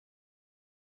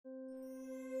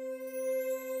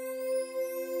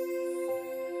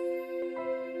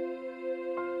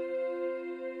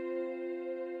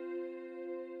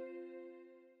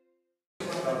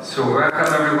So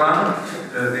welcome everyone.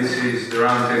 This is the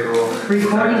Roundtable.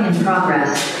 Recording in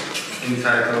progress.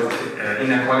 Entitled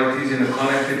Inequalities in a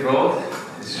Connected World.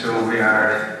 So we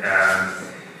are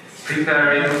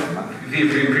preparing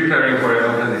for an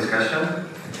open discussion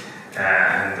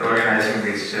and organizing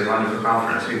this wonderful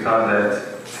conference. We thought that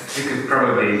we could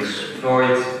probably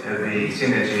exploit the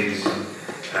synergies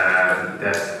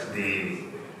that the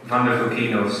wonderful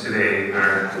keynotes today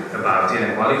were about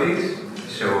inequalities.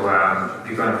 So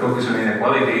we're going to focus on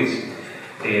inequalities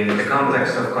in the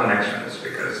context of connections,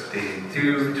 because the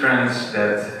two trends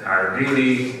that are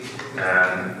really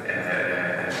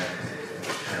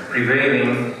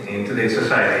prevailing in today's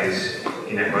society is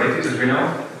inequalities, as we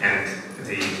know, and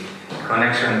the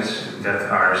connections that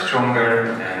are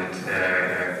stronger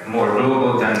and more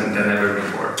global than ever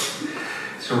before.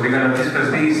 So we're going to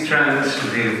discuss these trends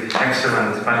with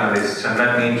excellent panelists, and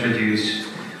let me introduce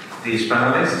these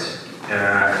panelists.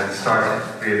 And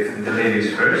start with the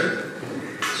ladies first.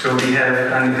 So we have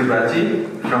Annie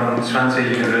Tubati from Swansea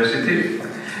University.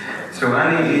 So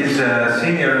Annie is a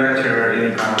senior lecturer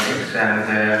in economics,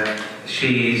 and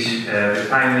she's the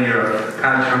pioneer of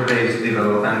culture-based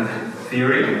development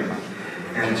theory.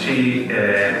 And she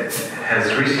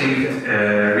has received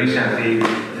recently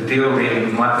the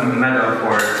Dillwyn Medal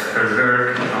for her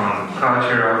work on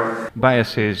cultural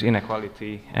biases,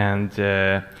 inequality, and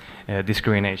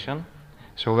discrimination.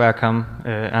 So welcome,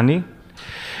 Annie.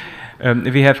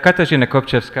 We have Katarzyna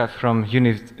Kopczewska from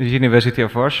University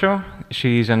of Warsaw.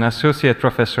 She is an associate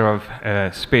professor of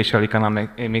spatial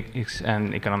economics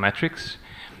and econometrics.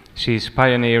 She's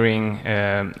pioneering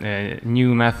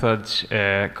new methods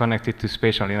connected to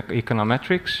spatial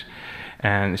econometrics,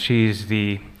 and she is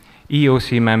the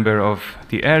EOC member of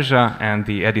the ERSA and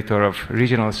the editor of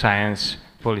Regional Science,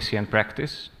 Policy and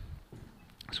Practice.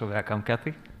 So welcome,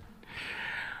 Kathy.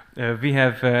 We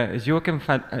have Joke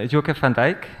van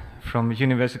Dijk from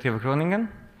University of Groningen.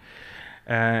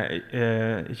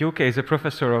 Joke is a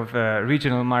professor of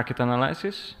regional market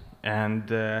analysis, and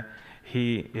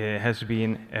he has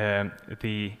been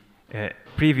the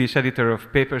previous editor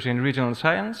of papers in regional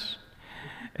science,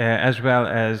 as well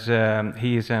as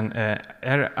he is an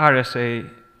RSA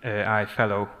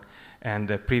fellow and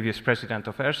the previous president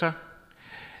of ERSA,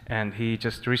 and he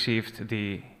just received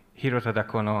the Hirota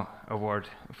Dakono Award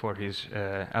for his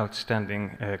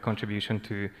outstanding contribution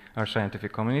to our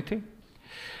scientific community.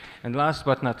 And last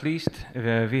but not least,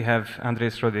 we have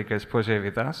Andrés Rodríguez-Pozsé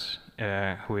with us,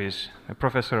 who is a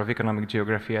professor of economic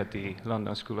geography at the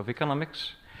London School of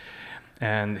Economics.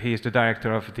 And he is the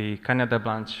director of the Canada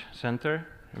Blanche Center,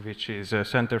 which is a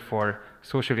center for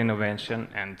social innovation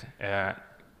and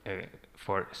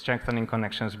for strengthening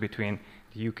connections between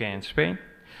the UK and Spain.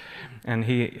 And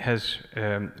he has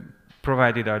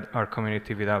provided our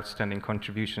community with outstanding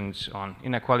contributions on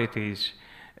inequalities,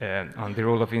 on the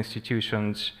role of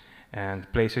institutions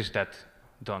and places that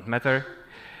don't matter.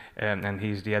 And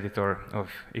he's the editor of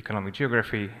Economic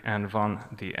Geography and won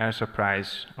the ERSA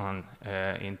Prize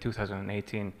in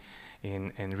 2018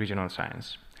 in Regional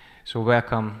Science. So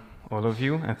welcome all of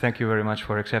you, and thank you very much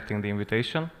for accepting the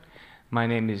invitation. My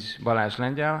name is Balázs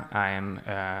Lengyel. I am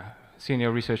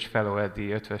Senior Research Fellow at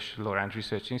the Eötvös Loránd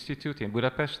Research Institute in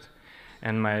Budapest,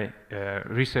 and my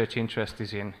research interest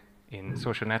is in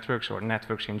social networks, or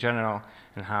networks in general,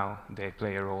 and how they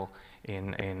play a role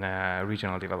in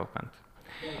regional development.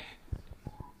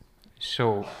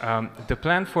 So the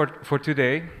plan for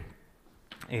today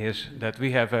is that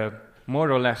we have a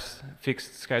more or less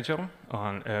fixed schedule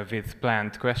on with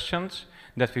planned questions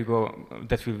that we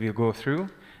will go through,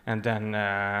 and then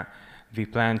we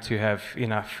plan to have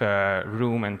enough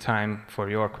room and time for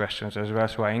your questions as well.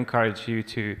 So I encourage you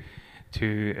to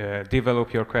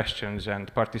develop your questions and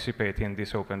participate in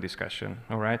this open discussion.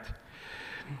 All right.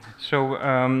 So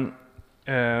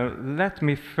let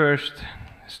me first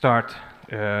start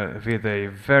with a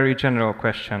very general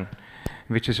question,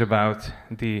 which is about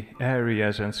the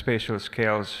areas and spatial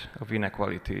scales of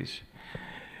inequalities.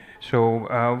 So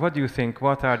what do you think?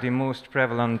 What are the most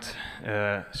prevalent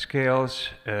scales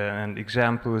and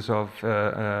examples of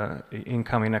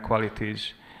income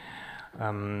inequalities?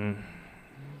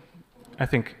 I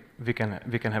think we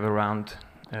can have a round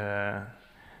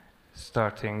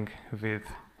starting with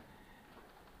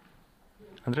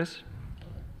Andrés.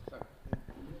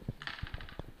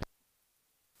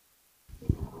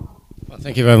 Well,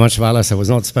 thank you very much, Balázs. I was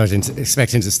not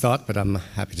expecting to start, but I'm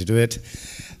happy to do it.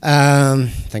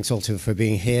 Thanks all for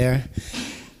being here.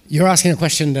 You're asking a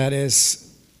question that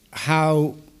is,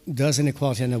 how does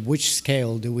inequality and at which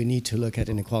scale do we need to look at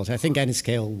inequality? I think any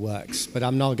scale works, but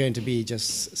I'm not going to be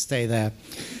just stay there.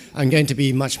 I'm going to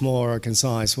be much more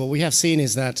concise. What we have seen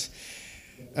is that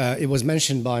it was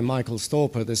mentioned by Michael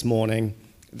Storper this morning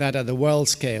that at the world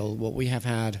scale, what we have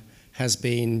had has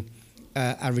been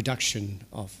a reduction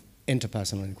of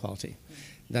interpersonal inequality.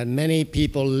 That many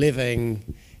people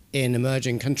living in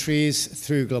emerging countries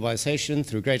through globalization,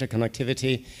 through greater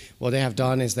connectivity, what they have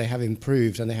done is they have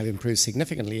improved, and they have improved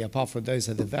significantly, apart from those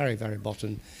at the very, very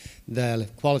bottom, their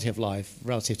quality of life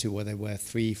relative to where they were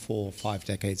 3, 4, 5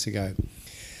 decades ago.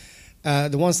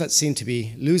 The ones that seem to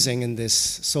be losing in this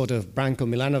sort of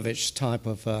Branko-Milanovic type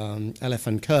of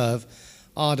elephant curve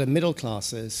are the middle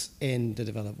classes in the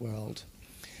developed world.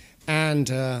 And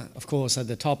of course, at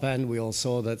the top end, we all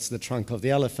saw that's the trunk of the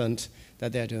elephant,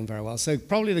 that they're doing very well. So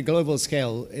probably the global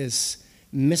scale is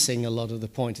missing a lot of the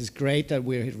point. It's great that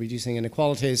we're reducing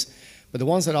inequalities, but the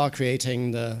ones that are creating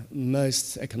the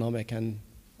most economic and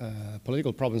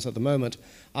political problems at the moment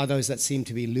are those that seem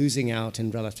to be losing out in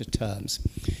relative terms.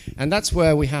 And that's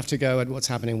where we have to go at what's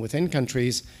happening within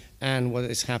countries and what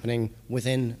is happening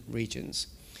within regions.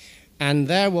 And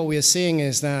there what we are seeing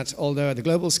is that although at the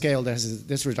global scale there's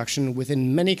this reduction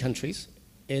within many countries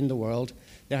in the world,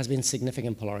 there has been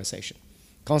significant polarization.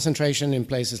 Concentration in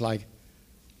places like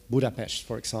Budapest,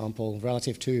 for example,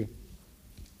 relative to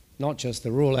not just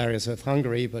the rural areas of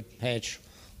Hungary, but Pécs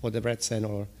or Debrecen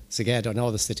or Szeged and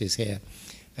other cities here.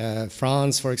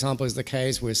 France, for example, is the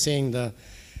case. We're seeing the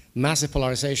massive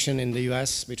polarization in the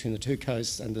US between the two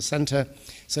coasts and the center.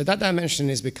 So that dimension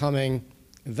is becoming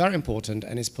very important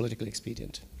and is politically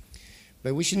expedient.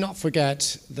 But we should not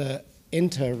forget the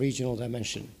inter-regional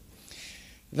dimension.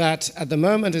 That at the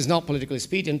moment is not politically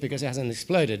expedient because it hasn't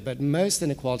exploded, but most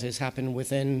inequalities happen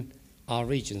within our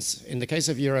regions. In the case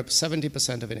of Europe,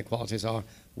 70% of inequalities are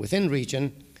within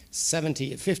region,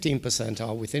 15%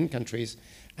 are within countries,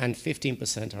 and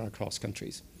 15% are across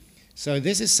countries. So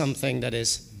this is something that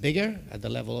is bigger at the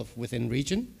level of within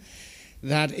region,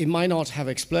 that it might not have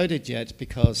exploded yet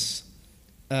because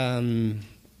there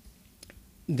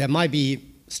might be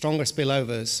stronger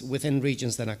spillovers within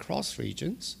regions than across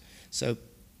regions. So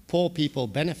poor people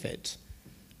benefit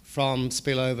from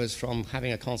spillovers from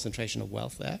having a concentration of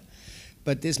wealth there,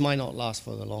 but this might not last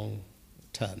for the long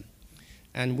term.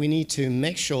 And we need to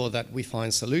make sure that we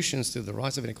find solutions to the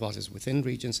rise of inequalities within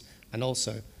regions and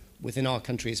also within our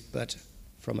countries, but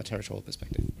from a territorial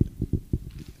perspective.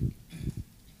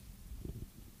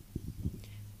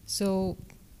 So,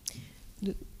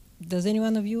 does any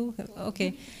one of you?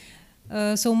 Okay.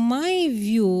 So my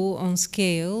view on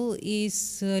scale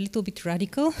is a little bit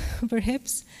radical,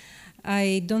 perhaps.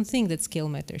 I don't think that scale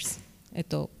matters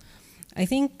at all. I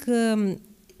think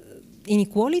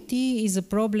inequality is a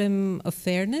problem of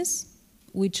fairness,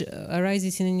 which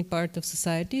arises in any part of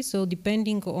society. So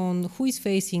depending on who is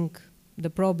facing the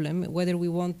problem, whether we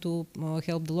want to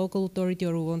help the local authority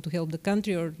or we want to help the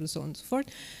country or so on and so forth,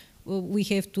 we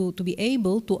have to be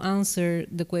able to answer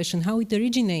the question how it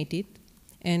originated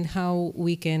and how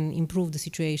we can improve the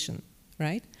situation,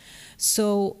 right?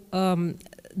 So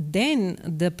then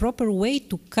the proper way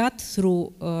to cut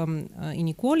through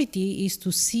inequality is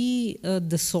to see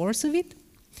the source of it.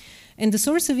 And the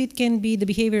source of it can be the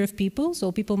behavior of people.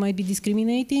 So people might be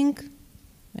discriminating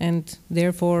and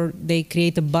therefore they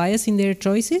create a bias in their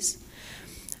choices.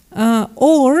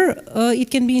 Or it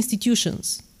can be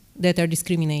institutions that are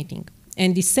discriminating.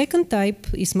 And the second type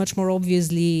is much more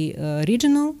obviously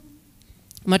regional,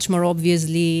 much more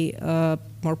obviously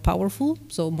more powerful,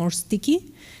 so more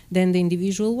sticky than the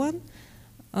individual one,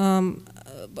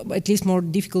 at least more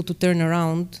difficult to turn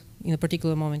around in a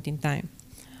particular moment in time.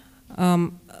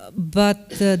 But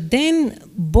then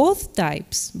both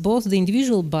types, both the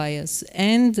individual bias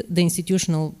and the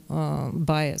institutional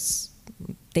bias,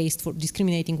 taste for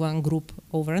discriminating one group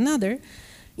over another,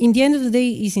 in the end of the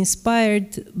day is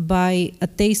inspired by a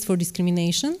taste for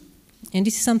discrimination, and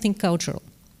this is something cultural.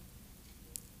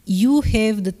 You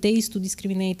have the taste to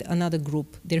discriminate another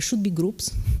group. There should be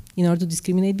groups in order to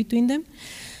discriminate between them.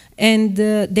 And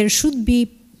there should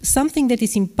be something that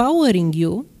is empowering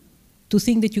you to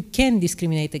think that you can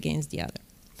discriminate against the other.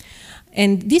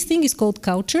 And this thing is called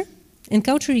culture. And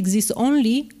culture exists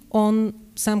only on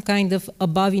some kind of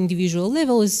above individual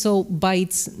level. So by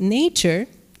its nature,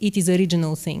 it is a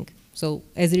regional thing. So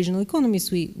as regional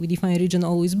economists, we define region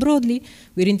always broadly.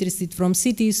 We're interested from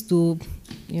cities to,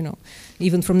 you know,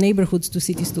 even from neighborhoods to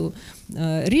cities to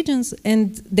regions.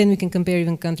 And then we can compare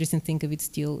even countries and think of it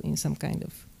still in some kind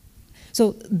of.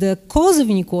 So the cause of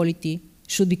inequality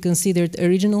should be considered a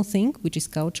regional thing, which is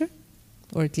culture,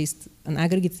 or at least an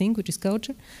aggregate thing, which is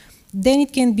culture. then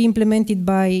it can be implemented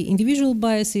by individual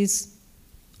biases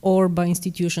or by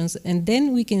institutions, and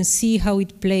then we can see how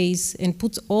it plays and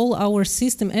puts all our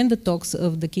system and the talks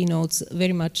of the keynotes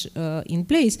very much in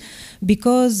place,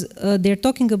 because they're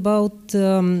talking about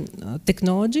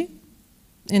technology,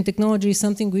 and technology is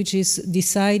something which is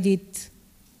decided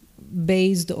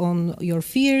based on your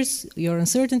fears, your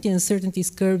uncertainty, and uncertainty is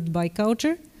curbed by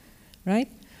culture, right?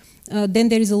 Then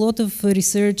there is a lot of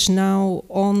research now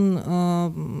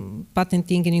on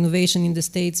patenting and innovation in the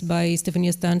States by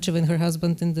Stefania Stancheva and her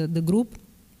husband and the group.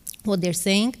 What they're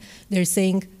saying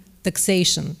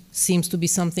taxation seems to be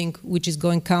something which is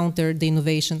going counter the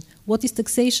innovation. What is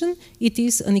taxation? It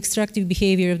is an extractive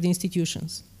behavior of the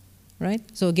institutions, right?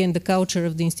 So again, the culture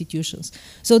of the institutions.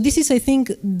 So this is, I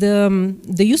think,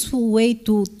 the useful way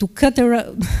to cut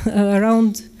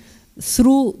around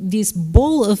through this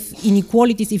ball of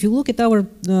inequalities. If you look at our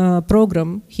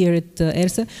program here at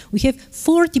ERSA, we have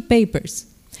 40 papers.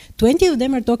 20 of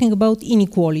them are talking about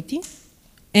inequality,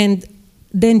 and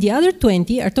then the other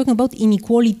 20 are talking about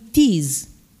inequalities,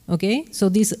 okay? So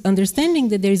this understanding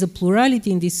that there is a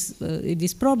plurality in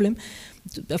this problem,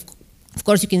 of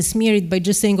course you can smear it by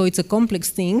just saying, oh, it's a complex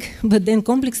thing, but then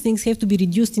complex things have to be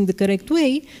reduced in the correct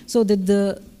way so that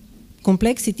the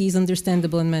complexity is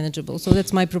understandable and manageable. So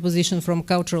that's my proposition from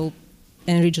cultural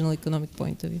and regional economic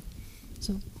point of view.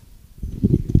 So.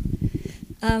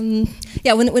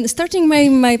 Yeah, when starting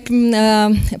my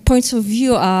points of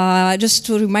view, just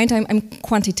to remind, I'm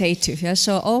quantitative. Yeah,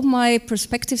 so all my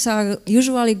perspectives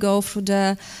usually go through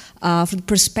the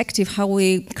perspective how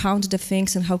we count the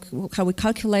things and how we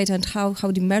calculate and how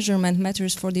the measurement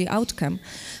matters for the outcome,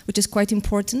 which is quite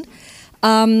important.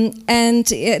 And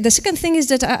the second thing is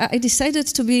that I decided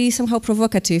to be somehow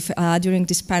provocative during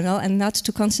this panel and not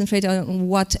to concentrate on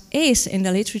what is in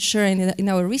the literature and in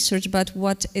our research, but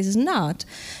what is not,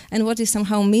 and what is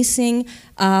somehow missing,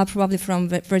 probably from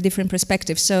very different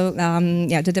perspectives. So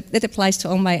yeah, that applies to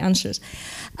all my answers.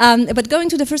 But going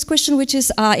to the first question, which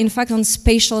is in fact on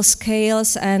spatial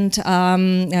scales and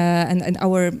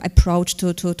our approach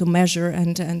to measure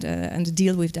and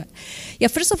deal with that. Yeah,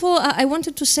 first of all, I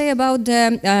wanted to say about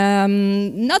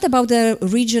not about the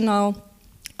regional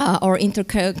or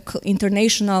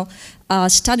international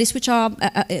studies which are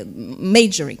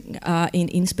majoring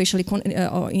in spatial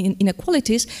or in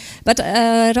inequalities, but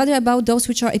rather about those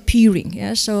which are appearing.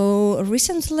 Yeah? So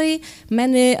recently,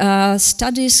 many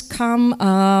studies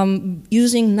come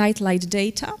using nightlight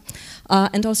data.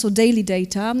 And also daily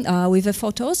data with the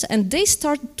photos, and they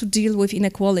start to deal with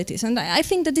inequalities. And I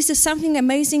think that this is something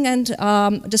amazing and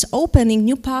just opening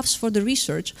new paths for the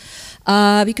research,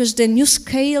 because the new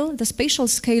scale, the spatial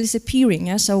scale is appearing.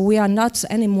 Yeah? So we are not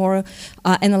anymore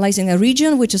analyzing a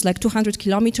region which is like 200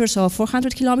 kilometers or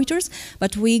 400 kilometers,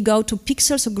 but we go to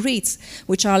pixels or grids,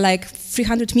 which are like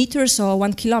 300 meters or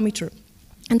 1 kilometer.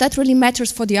 And that really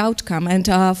matters for the outcome and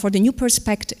for the new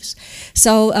perspectives.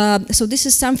 So, so this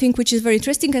is something which is very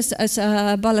interesting. As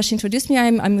Balázs introduced me,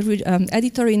 I'm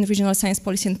editor in Regional Science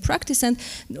Policy and Practice, and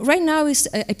right now is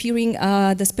appearing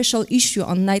the special issue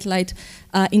on nightlight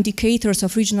indicators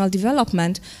of regional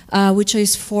development, which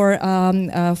is for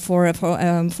Chile,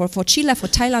 for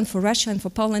Thailand, for Russia, and for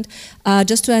Poland,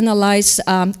 just to analyze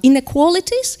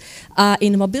inequalities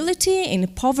in mobility, in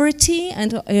poverty,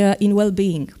 and in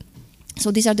well-being. So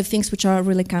these are the things which are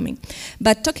really coming.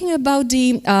 But talking about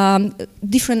the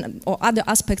different or other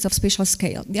aspects of spatial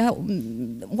scale, yeah,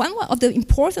 one of the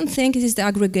important things is the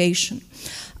aggregation.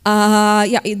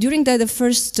 Yeah, during the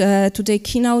first today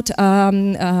keynote,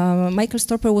 Michael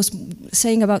Storper was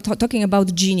talking about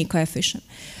the Gini coefficient.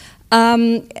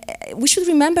 We should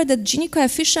remember that Gini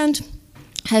coefficient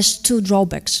has two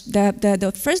drawbacks.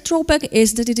 The first drawback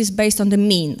is that it is based on the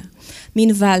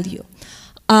mean value.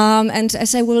 And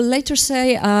as I will later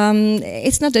say,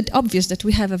 it's not that obvious that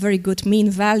we have a very good mean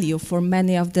value for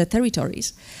many of the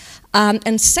territories.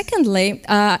 And secondly,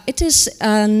 it is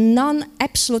a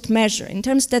non-absolute measure in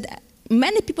terms that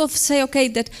many people say, okay,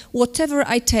 that whatever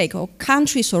I take, or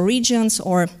countries or regions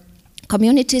or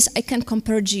communities, I can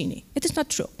compare Gini. It is not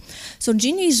true. So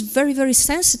Gini is very, very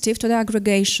sensitive to the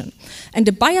aggregation. And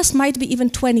the bias might be even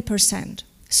 20%.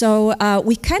 So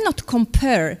we cannot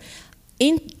compare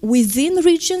within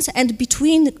regions and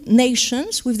between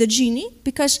nations with the Gini,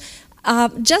 because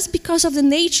just because of the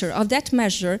nature of that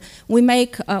measure, we may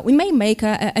make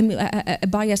a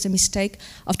bias, a mistake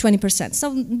of 20%.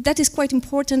 So that is quite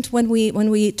important when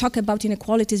we talk about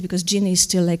inequalities, because Gini is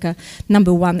still like a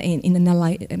 #1 in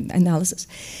analysis.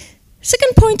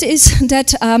 Second point is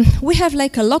that we have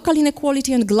like a local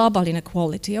inequality and global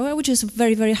inequality, which is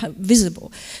very, very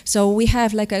visible. So we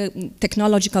have like a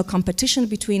technological competition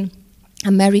between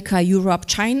America, Europe,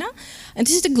 China. And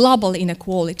this is the global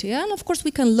inequality. And of course,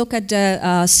 we can look at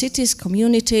the cities,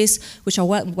 communities, which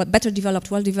are better developed,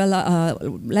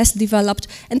 less developed.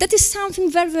 And that is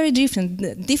something very, very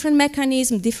different. Different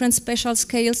mechanisms, different spatial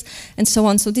scales, and so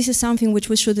on. So this is something which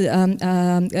we should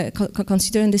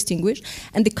consider and distinguish.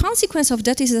 And the consequence of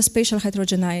that is the spatial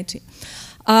heterogeneity.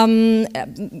 I'm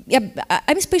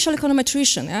a spatial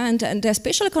econometrician, and the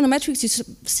spatial econometrics is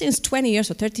since 20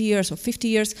 years or 30 years or 50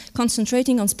 years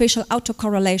concentrating on spatial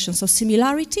autocorrelation, so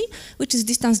similarity, which is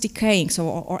distance decaying, so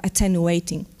or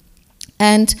attenuating.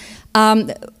 And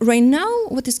right now,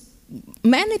 what is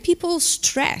many people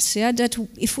stress that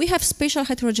if we have spatial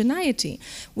heterogeneity,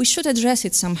 we should address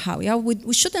it somehow.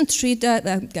 We shouldn't treat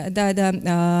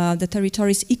the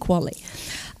territories equally.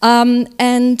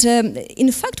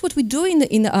 In fact, what we do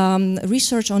in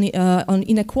research on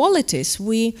inequalities,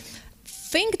 we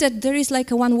think that there is like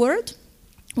a one word,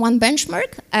 one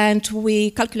benchmark, and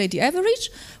we calculate the average.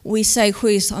 We say who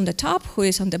is on the top, who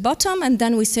is on the bottom, and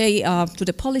then we say to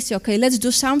the policy, okay, let's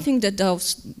do something that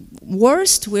those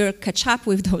worst will catch up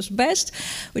with those best,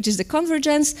 which is the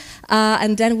convergence,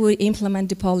 and then we implement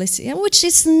the policy, which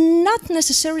is not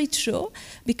necessarily true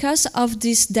because of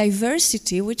this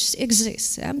diversity which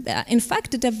exists. In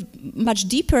fact, the much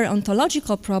deeper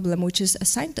ontological problem which is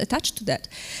attached to that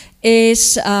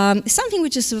is something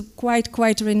which is quite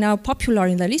right now popular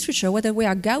in the literature, whether we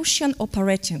are Gaussian or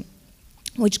Paretian.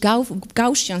 Which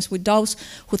Gaussians with those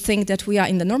who think that we are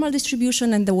in the normal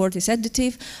distribution and the world is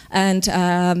additive and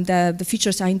the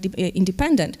features are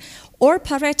independent. Or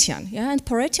Paretian, and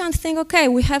Paretian think, okay,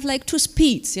 we have like two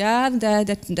speeds,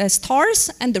 the stars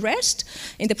and the rest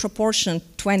in the proportion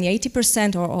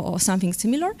 20-80% or something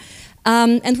similar.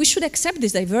 And we should accept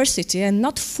this diversity and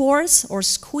not force or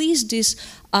squeeze this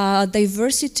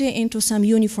diversity into some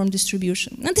uniform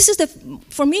distribution. And this is,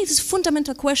 for me, this is a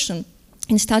fundamental question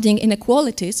in studying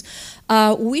inequalities,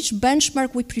 which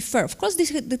benchmark we prefer. Of course,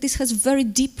 this has very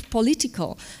deep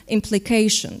political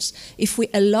implications. If we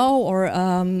allow or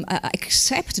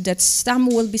accept that some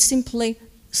will be simply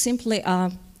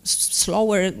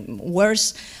slower,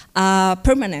 worse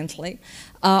permanently,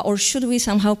 or should we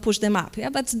somehow push them up?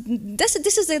 But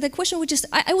this is the question which is,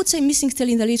 I would say, missing still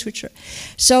in the literature.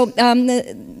 So,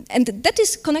 and that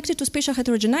is connected to spatial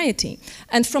heterogeneity.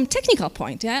 And from technical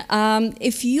point,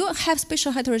 if you have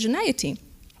spatial heterogeneity,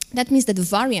 that means that the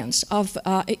variance of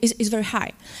is very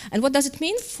high. And what does it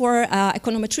mean for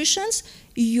econometricians?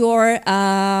 Your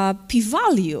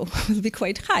p-value will be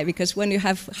quite high, because when you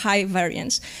have high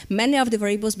variance, many of the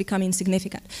variables become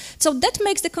insignificant. So that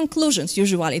makes the conclusions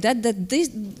usually that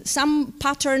some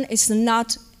pattern is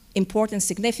not important,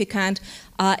 significant,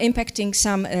 impacting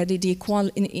some the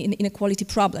inequality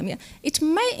problem. It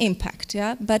may impact,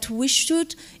 but we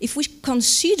should, if we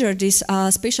consider this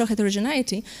spatial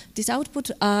heterogeneity, this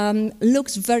output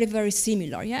looks very, very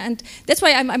similar. And that's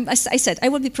why as I said, I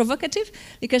will be provocative,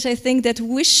 because I think that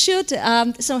we should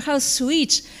somehow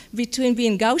switch between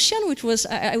being Gaussian, which was,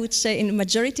 I would say, in the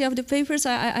majority of the papers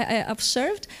I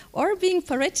observed, or being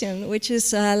Paretian, which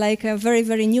is like a very,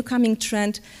 very new coming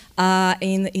trend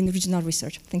in regional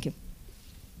research. Thank you.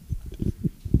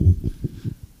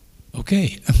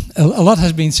 Okay, a lot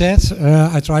has been said.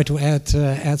 I try to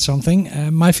add something.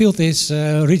 My field is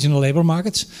regional labor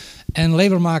markets, and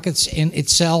labor markets in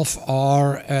itself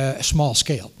are small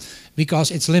scale because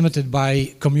it's limited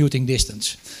by commuting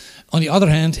distance. On the other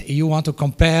hand, you want to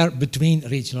compare between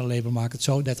regional labor markets,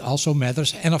 so that also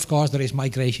matters. And of course, there is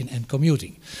migration and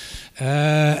commuting.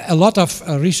 A lot of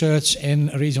research in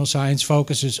regional science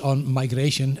focuses on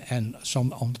migration and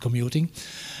some on commuting.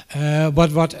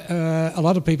 But what a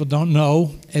lot of people don't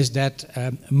know is that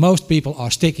most people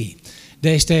are sticky.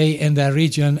 They stay in their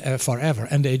region forever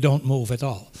and they don't move at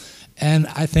all. And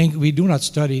I think we do not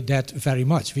study that very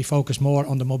much. We focus more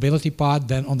on the mobility part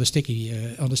than on the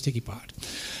sticky part.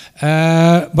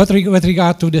 But with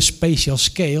regard to the spatial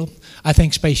scale, I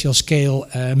think spatial scale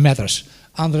matters.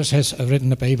 Anders has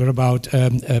written a paper about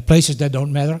places that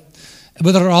don't matter,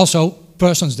 but there are also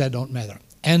persons that don't matter.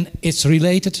 And it's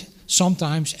related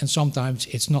sometimes, and sometimes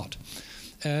it's not.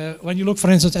 When you look, for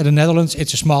instance, at the Netherlands,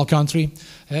 it's a small country.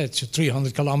 It's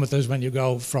 300 kilometers when you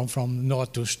go from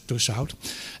north to south.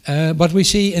 But we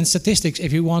see in statistics,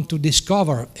 if you want to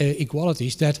discover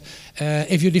equalities, that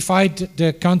if you divide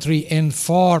the country in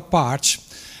 4 parts,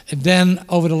 then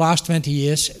over the last 20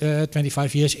 years,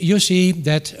 25 years, you see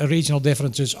that regional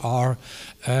differences are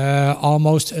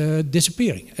almost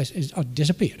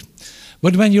disappeared.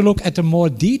 But when you look at the more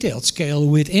detailed scale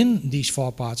within these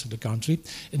 4 parts of the country,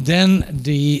 then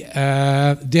the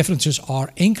differences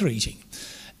are increasing.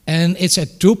 And it's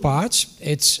at two parts.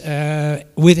 It's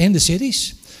within the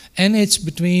cities, and it's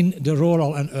between the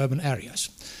rural and urban areas.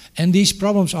 And these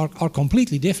problems are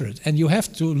completely different, and you have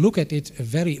to look at it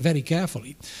very, very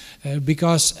carefully,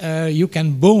 because you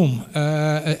can boom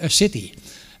a city,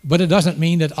 but it doesn't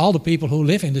mean that all the people who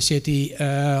live in the city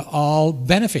all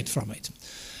benefit from it.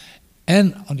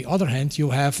 And on the other hand, you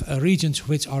have regions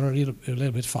which are a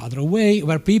little bit farther away,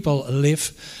 where people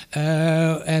live,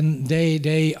 and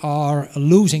they are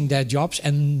losing their jobs,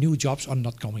 and new jobs are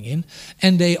not coming in,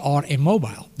 and they are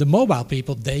immobile. The mobile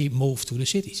people, they move to the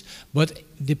cities. But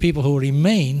the people who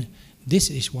remain, this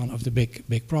is one of the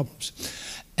big problems.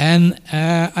 And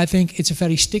I think it's a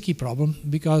very sticky problem,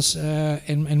 because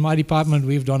in my department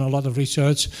we've done a lot of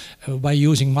research by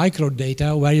using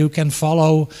microdata, where you can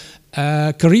follow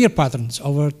career patterns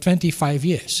over 25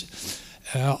 years,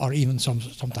 or even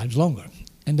sometimes longer.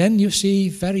 And then you see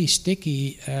very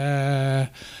sticky and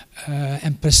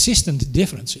persistent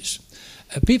differences.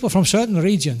 People from certain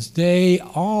regions, they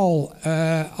all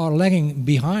are lagging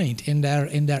behind in their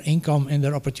income, in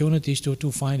their opportunities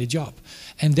to find a job.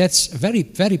 And that's very,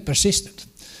 very persistent.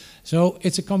 So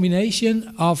it's a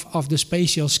combination of the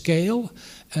spatial scale,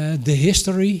 the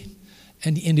history,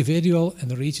 and the individual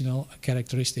and the regional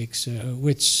characteristics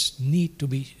which need to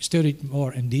be studied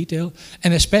more in detail,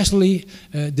 and especially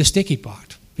the sticky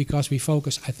part, because we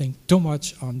focus, I think, too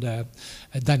much on the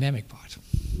dynamic part.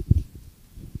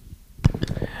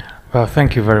 Well,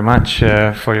 thank you very much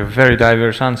for your very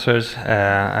diverse answers.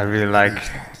 I really like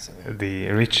the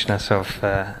richness of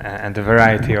and the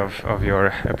variety of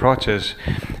your approaches.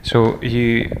 So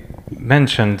you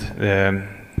mentioned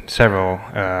several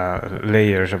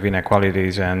layers of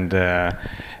inequalities and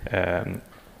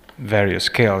various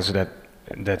scales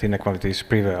that inequalities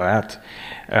prevail at.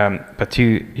 But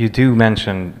you do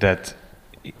mention that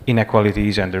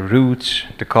inequalities and the roots,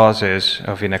 the causes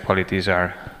of inequalities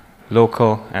are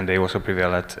local, and they also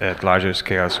prevail at larger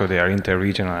scale, so they are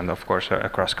inter-regional and of course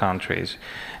across countries.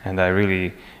 And I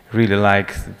really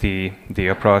like the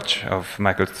approach of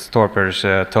Michael Storper's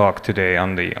talk today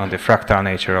on the fractal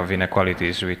nature of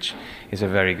inequalities, which is a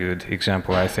very good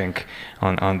example, I think,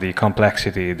 on the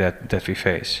complexity that we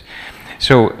face.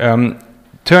 So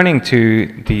turning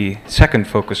to the second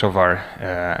focus of our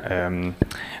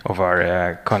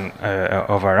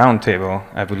roundtable,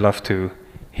 I would love to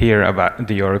hear about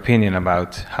your opinion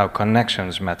about how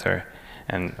connections matter,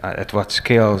 and at what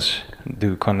scales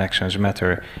do connections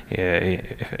matter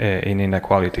in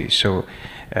inequalities. So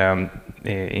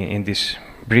in this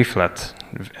brieflet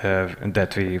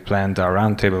that we planned our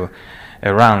roundtable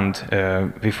around,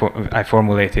 I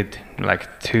formulated like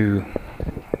two,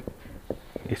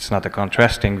 it's not a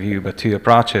contrasting view, but two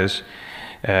approaches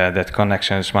that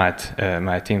connections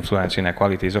might influence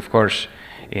inequalities. Of course,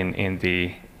 in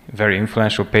the very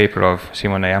influential paper of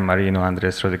Simone Marino,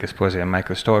 Andres Rodriguez-Pozzi, and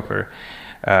Michael Storper,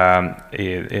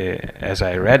 as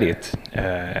I read it,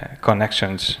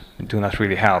 connections do not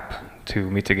really help to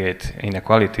mitigate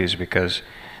inequalities, because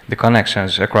the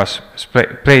connections across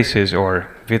places or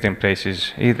within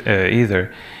places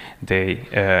either, they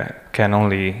can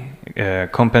only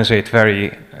compensate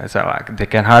they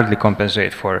can hardly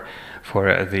compensate for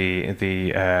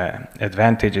the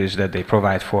advantages that they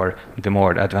provide for the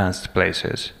more advanced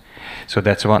places. So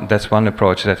that's one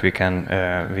approach that we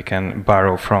can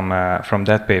borrow from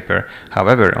that paper.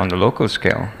 However, on the local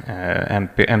scale,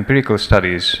 empirical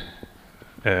studies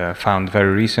found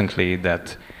very recently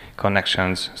that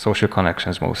connections, social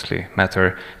connections mostly,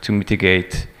 matter to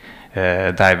mitigate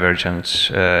divergence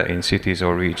in cities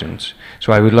or regions.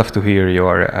 So I would love to hear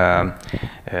your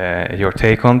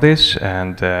take on this,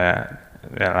 and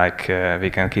we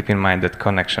can keep in mind that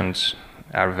connections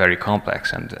are very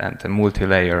complex and a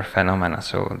multi-layer phenomena.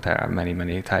 So there are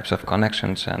many types of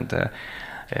connections, and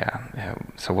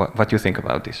so what do you think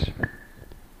about this?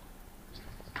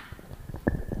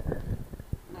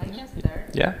 I can start.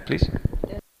 Yeah, please.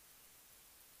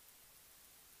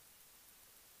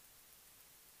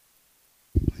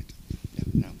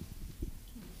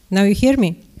 Now you hear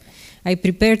me. I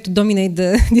prepared to dominate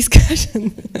the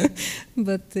discussion,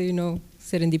 but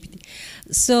serendipity.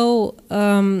 So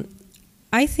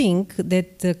I think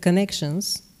that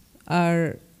connections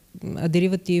are a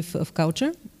derivative of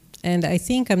culture, and I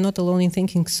think I'm not alone in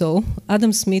thinking so.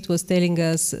 Adam Smith was telling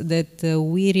us that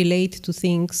we relate to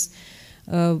things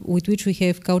with which we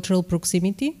have cultural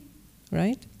proximity,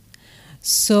 right?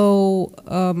 So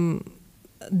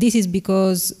this is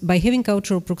because by having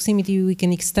cultural proximity, we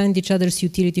can extend each other's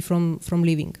utility from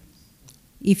living.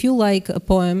 If you like a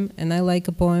poem and I like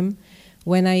a poem,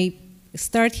 when I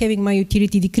start having my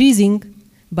utility decreasing,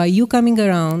 by you coming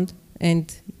around and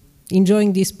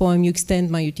enjoying this poem, you extend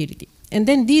my utility. And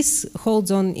then this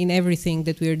holds on in everything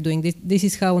that we are doing. This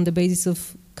is how, on the basis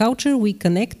of culture, we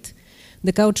connect.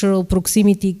 The cultural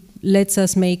proximity lets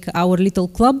us make our little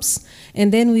clubs,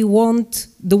 and then we want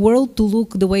the world to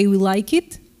look the way we like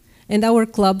it, and our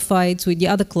club fights with the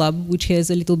other club, which has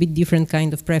a little bit different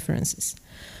kind of preferences.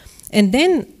 And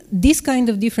then this kind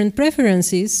of different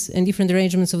preferences and different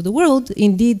arrangements of the world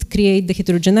indeed create the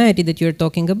heterogeneity that you're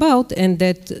talking about, and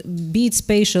that, be it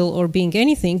spatial or being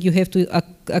anything, you have to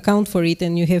account for it,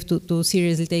 and you have to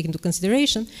seriously take into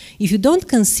consideration. If you don't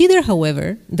consider,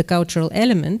 however, the cultural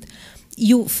element,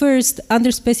 you first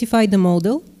underspecify the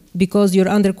model, because you're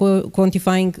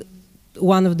under-quantifying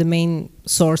one of the main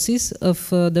sources of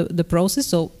the process.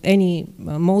 So any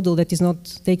model that is not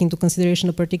taking into consideration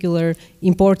a particular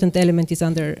important element is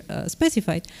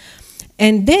under-specified.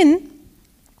 And then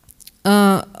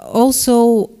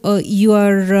also you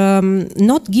are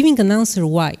not giving an answer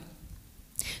why.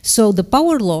 So the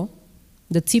power law,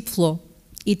 the tip law,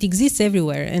 it exists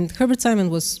everywhere. And Herbert Simon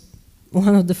was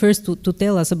one of the first to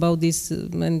tell us about this,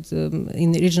 and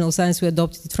in regional science we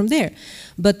adopted it from there.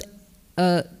 But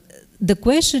the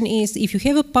question is, if you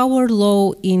have a power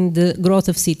law in the growth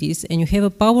of cities, and you have a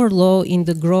power law in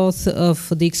the growth of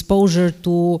the exposure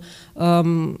to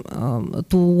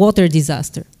water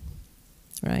disaster,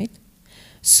 right?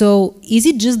 So is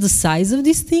it just the size of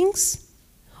these things,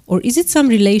 or is it some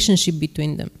relationship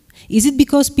between them? Is it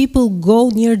because people go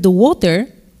near the water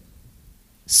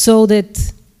so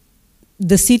that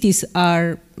the cities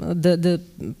are the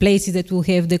places that will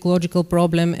have the ecological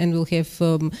problem and will have,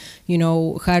 you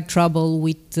know, hard trouble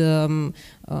with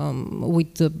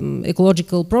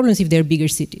ecological problems if they're bigger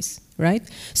cities, right?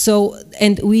 So,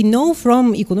 and we know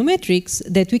from econometrics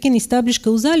that we can establish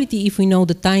causality if we know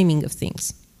the timing of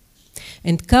things.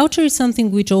 And culture is something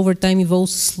which over time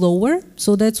evolves slower,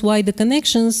 so that's why the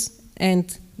connections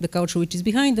and the culture which is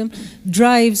behind them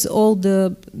drives all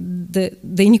the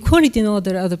inequality and all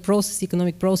the other processes,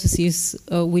 economic processes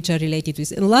which are related to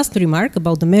this. And last remark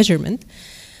about the measurement,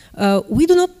 we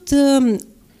do not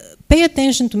pay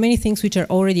attention to many things which are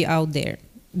already out there,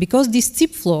 because this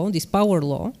tip law, this power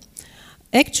law,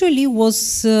 actually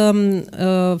was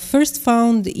first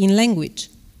found in language,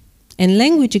 and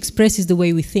language expresses the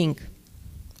way we think,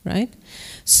 right?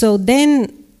 So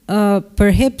then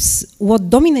perhaps what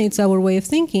dominates our way of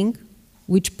thinking,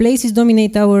 which places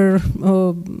dominate our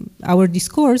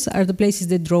discourse, are the places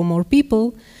that draw more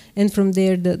people, and from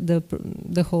there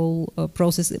the whole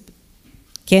process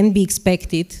can be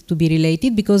expected to be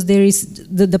related, because there is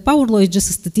the power law is just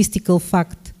a statistical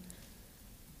fact.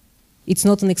 It's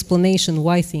not an explanation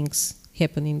why things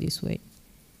happen in this way.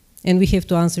 And we have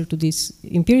to answer to this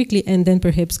empirically, and then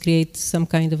perhaps create some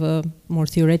kind of a more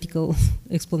theoretical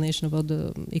explanation about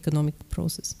the economic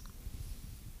process.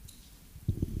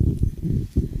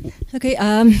 Okay,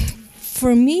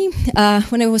 for me,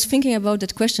 when I was thinking about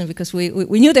that question, because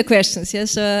we knew the questions,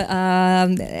 yes,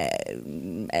 as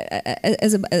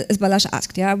Balázs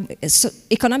asked, yeah, so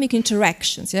economic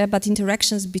interactions, yeah, but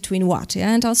interactions between what, yeah,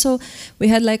 and also we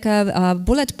had like a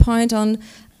bullet point on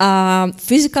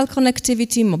physical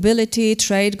connectivity, mobility,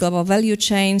 trade, global value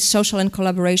chains, social and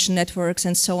collaboration networks,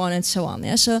 and so on and so on.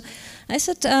 Yeah? So I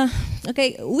said,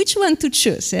 okay, which one to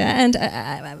choose? Yeah? And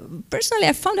personally,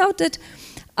 I found out that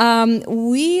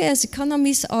we as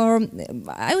economists are,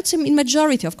 I would say in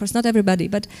majority, of course, not everybody,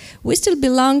 but we still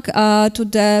belong to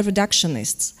the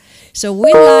reductionists. So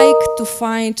we like to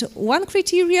find one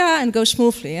criteria and go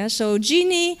smoothly. Yeah? So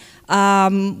Gini,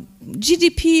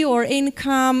 GDP or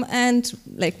income, and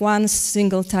like one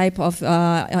single type of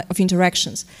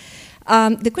interactions.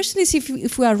 The question is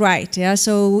if we are right, yeah?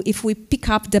 So if we pick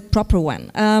up the proper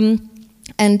one.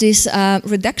 And this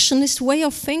reductionist way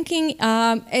of thinking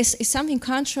is something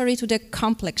contrary to the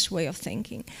complex way of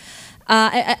thinking.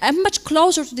 I'm much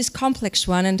closer to this complex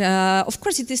one, and of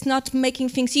course it is not making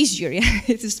things easier, yeah?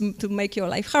 It is to make your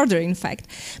life harder, in fact,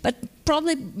 but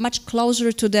probably much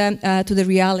closer to the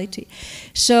reality.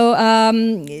 So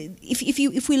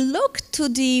if we look to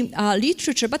the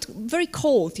literature, but very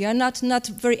cold, yeah, not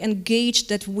very engaged,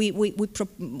 that we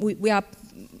are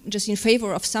just in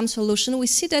favor of some solution, we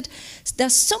see that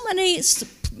there's so many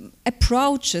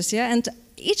approaches, yeah, and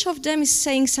each of them is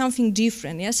saying something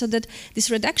different, yeah? So that this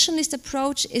reductionist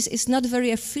approach is not very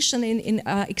efficient in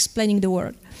explaining the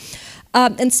world.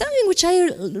 And something which I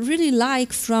really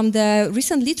like from the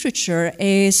recent literature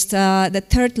is the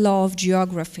third law of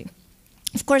geography.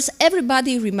 Of course,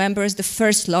 everybody remembers the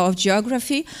first law of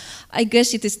geography. I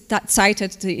guess it is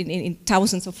cited in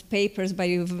thousands of papers by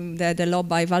the law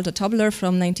by Waldo Tobler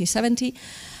from 1970.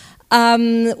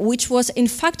 which was in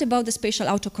fact about the spatial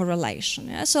autocorrelation.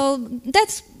 Yeah? So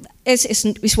that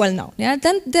is well known. Yeah?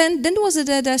 Then there was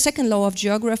the second law of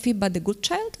geography by the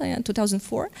Goodchild in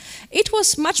 2004. It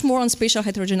was much more on spatial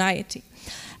heterogeneity.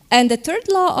 And the third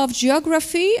law of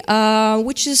geography,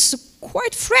 which is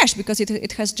quite fresh because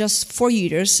it has just 4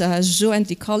 years, Zhu and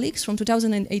the colleagues from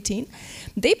 2018,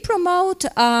 they promote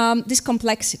this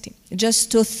complexity,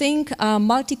 just to think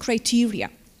multi-criteria.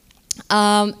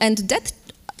 And that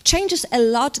changes a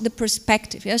lot the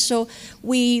perspective. Yeah? So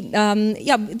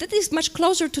that is much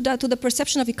closer to the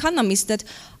perception of economists, that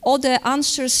all the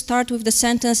answers start with the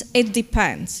sentence, it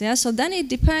depends. Yeah? So then it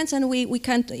depends, and we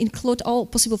can't include all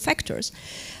possible factors.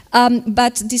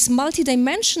 But this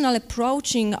multidimensional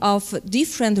approaching of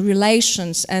different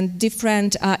relations and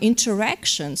different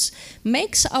interactions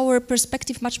makes our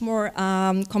perspective much more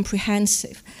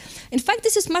comprehensive. In fact,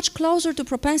 this is much closer to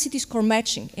propensity score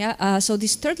matching. Yeah? So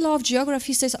this third law of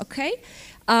geography says, okay,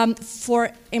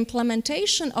 for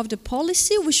implementation of the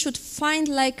policy, we should find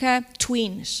like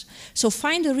twins. So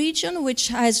find a region which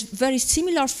has very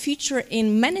similar feature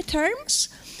in many terms,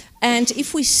 and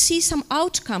if we see some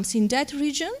outcomes in that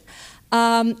region,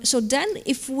 so then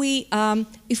if we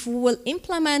will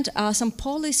implement some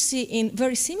policy in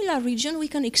very similar region, we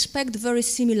can expect very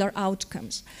similar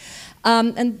outcomes.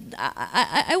 And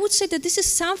I would say that this is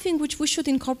something which we should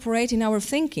incorporate in our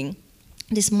thinking,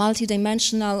 this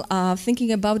multidimensional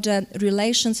thinking about the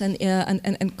relations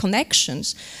and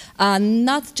connections,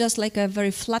 not just like a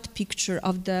very flat picture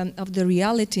of the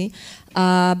reality,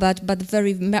 but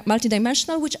very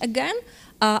multidimensional, which again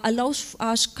allows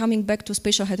us coming back to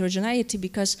spatial heterogeneity,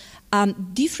 because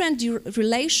different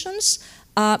relations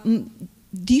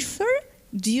differ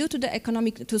due to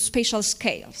the spatial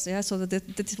scales. Yeah? So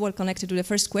that is well connected to the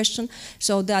first question.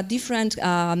 So there are different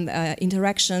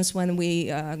interactions when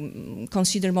we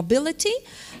consider mobility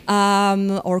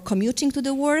or commuting to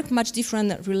the work, much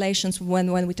different relations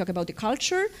when we talk about the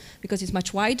culture, because it's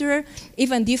much wider,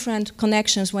 even different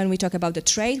connections when we talk about the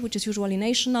trade, which is usually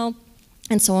national,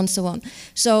 and so on, so on.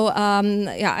 So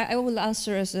yeah, I will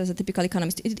answer as a typical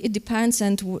economist. It depends,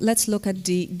 and let's look at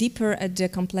the deeper at the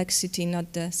complexity,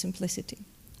 not the simplicity.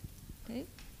 Okay.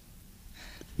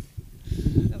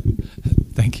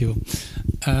 Thank you.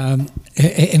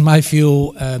 In my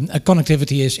view,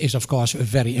 connectivity is of course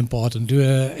very important.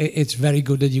 It's very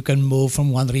good that you can move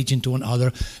from one region to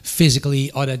another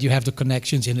physically, or that you have the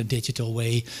connections in a digital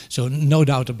way. So no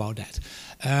doubt about that.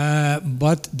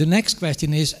 But the next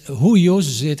question is, who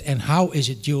uses it and how is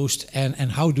it used,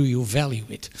 and how do you value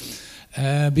it?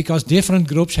 Because different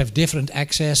groups have different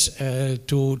access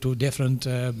to different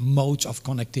modes of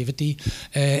connectivity.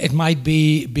 It might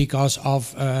be because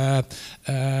of that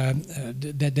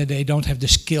they don't have the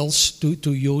skills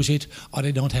to use it, or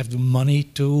they don't have the money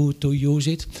to use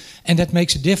it. And that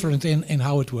makes a difference in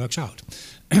how it works out.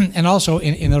 And also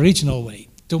in a regional way.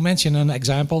 To mention an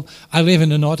example, I live in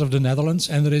the north of the Netherlands,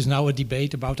 and there is now a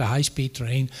debate about a high-speed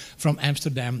train from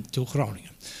Amsterdam to Groningen.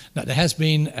 Now, there has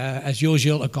been, as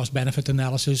usual, a cost-benefit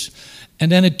analysis,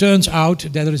 and then it turns out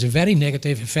that there is a very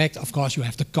negative effect. Of course, you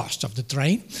have the cost of the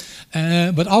train,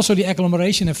 but also the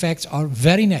agglomeration effects are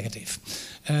very negative.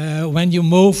 When you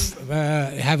move,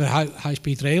 have a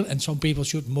high-speed rail, and some people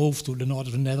should move to the north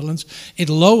of the Netherlands, it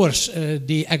lowers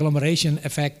the agglomeration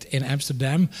effect in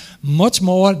Amsterdam much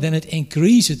more than it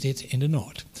increases it in the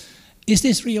north. Is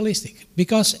this realistic?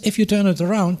 Because if you turn it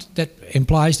around, that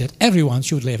implies that everyone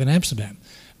should live in Amsterdam,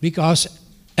 because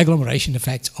agglomeration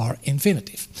effects are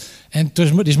infinitive. And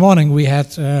this morning we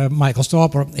had Michael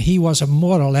Stauper. He was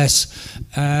more or less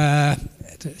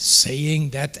saying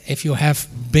that if you have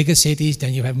bigger cities,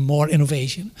 then you have more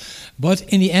innovation. But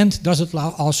in the end, does it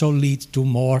also lead to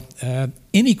more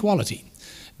inequality?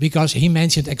 Because he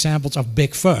mentioned examples of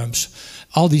big firms.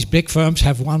 All these big firms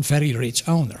have one very rich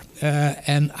owner.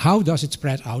 And how does it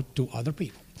spread out to other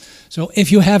people? So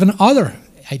if you have another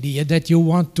idea that you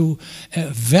want to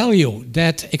value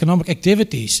that economic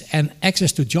activities and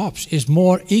access to jobs is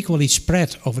more equally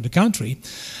spread over the country,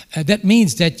 that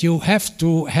means that you have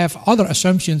to have other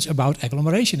assumptions about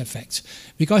agglomeration effects.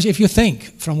 Because if you think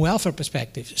from welfare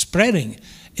perspective, spreading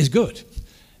is good,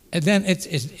 and then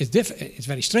it's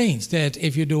very strange that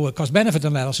if you do a cost-benefit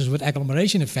analysis with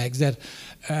agglomeration effects, that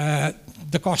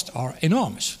the costs are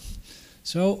enormous.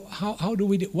 So how do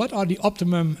we do, what are the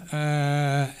optimum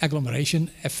agglomeration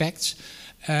effects,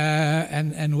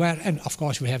 and where? And of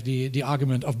course we have the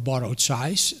argument of borrowed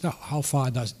size. Now, how far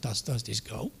does this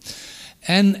go?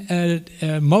 And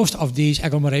most of these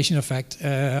agglomeration effects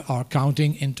are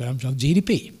counting in terms of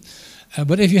GDP.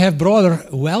 But if you have broader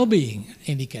well-being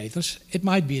indicators, it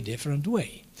might be a different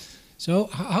way. So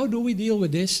how do we deal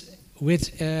with this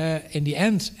with, in the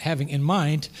end, having in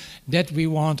mind that we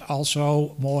want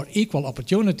also more equal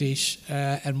opportunities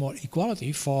and more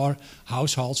equality for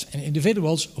households and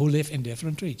individuals who live in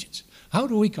different regions. How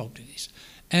do we cope with this?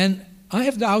 And I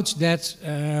have doubts that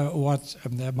what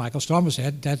Michael Stromer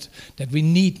said, that we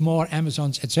need more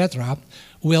Amazons, etc.,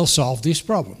 will solve this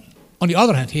problem. On the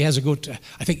other hand, he has a good,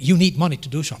 I think you need money to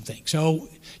do something, so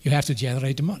you have to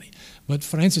generate the money. But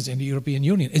for instance, in the European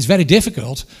Union, it's very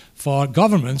difficult for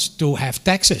governments to have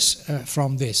taxes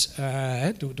from this,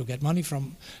 to get money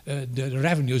from the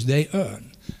revenues they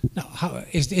earn. Now,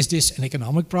 is this an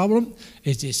economic problem?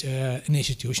 Is this an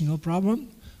institutional problem?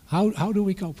 How do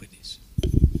we cope with this?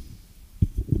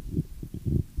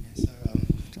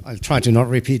 I'll try to not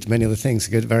repeat many of the things,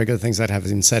 very good things that have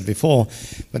been said before,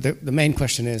 but the main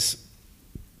question is,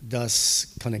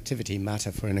 does connectivity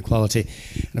matter for inequality?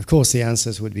 And of course the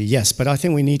answers would be yes, but I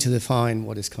think we need to define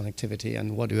what is connectivity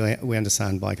and what do we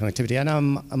understand by connectivity. And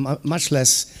I'm a much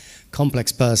less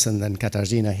complex person than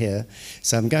Katarzyna here,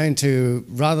 so I'm going to,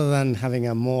 rather than having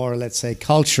a more, let's say,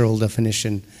 cultural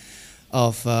definition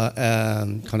of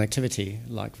connectivity,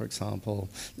 like for example,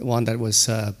 the one that was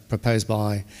proposed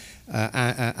by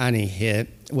Annie here,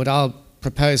 what I'll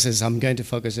propose is I'm going to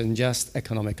focus on just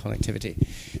economic connectivity,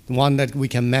 one that we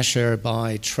can measure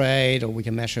by trade or we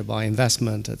can measure by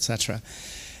investment, etc.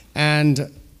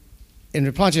 And in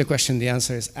reply to your question, the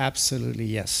answer is absolutely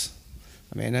yes.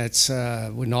 I mean, it's,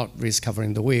 we're not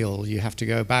rediscovering the wheel. You have to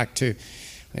go back to,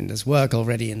 I mean, there's work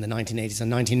already in the 1980s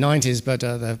and 1990s,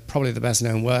 but probably the best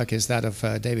known work is that of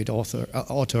David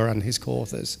Autor and his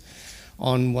co-authors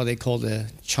on what they call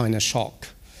the China shock.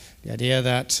 The idea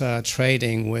that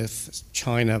trading with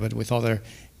China, but with other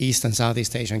East and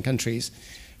Southeast Asian countries,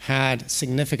 had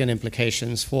significant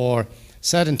implications for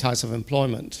certain types of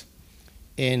employment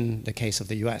in the case of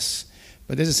the US.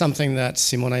 But this is something that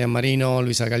Simona Iammarino,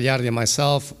 Luisa Gagliardi, and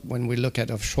myself, when we look at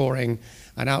offshoring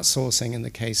and outsourcing in the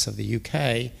case of the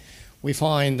UK, we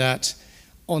find that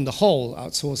on the whole,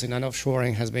 outsourcing and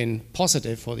offshoring has been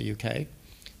positive for the UK,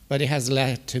 but it has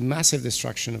led to massive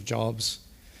destruction of jobs,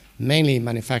 mainly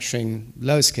manufacturing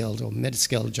low-skilled or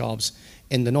mid-skilled jobs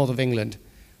in the north of England,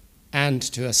 and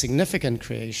to a significant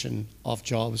creation of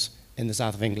jobs in the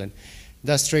south of England,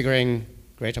 thus triggering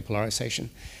greater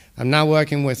polarization. I'm now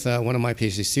working with one of my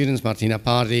PhD students, Martina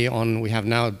Pardi, we have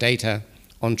now data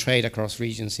on trade across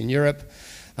regions in Europe.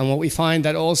 And what we find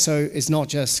that also is not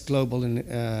just global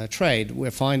in, trade. We're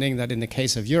finding that in the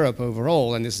case of Europe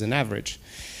overall, and this is an average,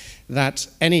 that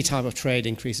any type of trade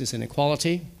increases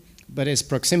inequality, but it's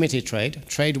proximity trade,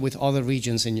 trade with other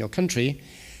regions in your country,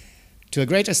 to a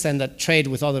great extent that trade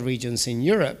with other regions in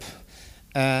Europe,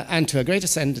 and to a great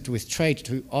extent with trade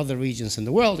to other regions in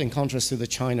the world, in contrast to the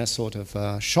China sort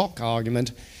of shock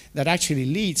argument that actually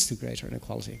leads to greater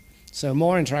inequality. So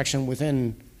more interaction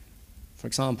within, for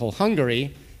example,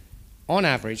 Hungary, on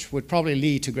average, would probably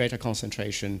lead to greater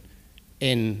concentration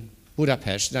in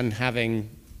Budapest than having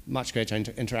much greater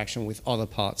interaction with other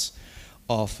parts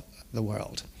of the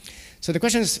world. So the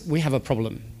question is, we have a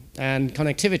problem, and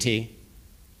connectivity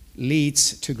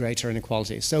leads to greater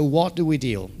inequality. So what do we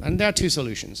deal? And there are two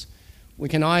solutions. We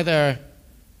can either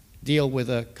deal with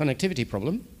a connectivity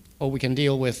problem, or we can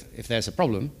deal with, if there's a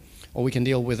problem, or we can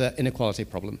deal with an inequality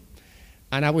problem.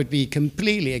 And I would be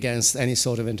completely against any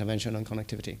sort of intervention on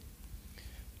connectivity.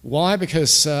 Why?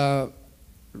 Because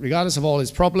regardless of all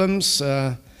its problems,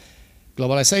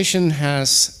 globalization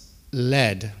has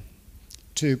led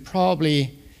to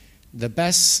probably the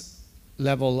best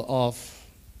level of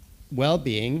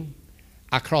well-being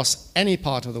across any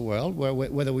part of the world,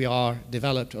 whether we are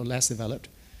developed or less developed,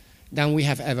 than we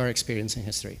have ever experienced in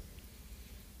history.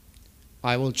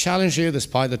 I will challenge you,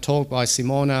 despite the talk by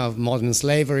Simona of modern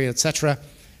slavery, etc.,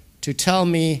 to tell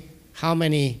me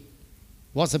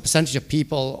what's the percentage of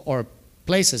people or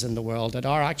places in the world that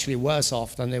are actually worse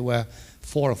off than they were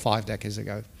 4 or 5 decades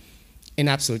ago, in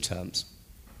absolute terms.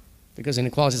 Because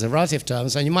inequality is a relative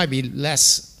terms, and you might be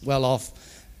less well off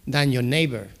than your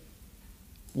neighbor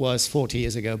was 40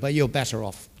 years ago, but you're better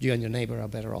off. You and your neighbor are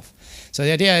better off. So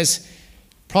the idea is,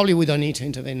 probably we don't need to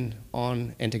intervene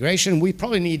on integration. We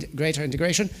probably need greater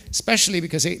integration, especially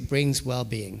because it brings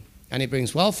well-being, and it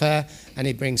brings welfare, and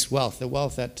it brings wealth, the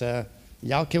wealth that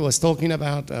Jauke was talking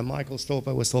about, Michael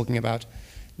Stolper was talking about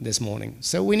this morning.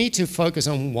 So we need to focus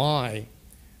on why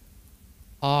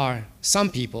are some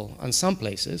people and some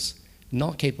places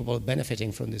not capable of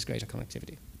benefiting from this greater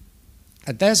connectivity.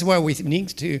 And that's where we need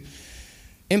to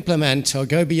implement or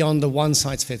go beyond the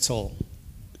one-size-fits-all.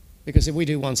 Because if we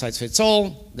do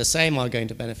one-size-fits-all, the same are going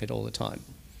to benefit all the time.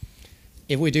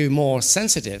 If we do more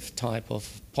sensitive type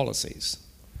of policies,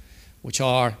 which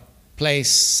are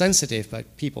place sensitive but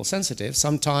people sensitive.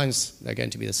 Sometimes they're going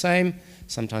to be the same,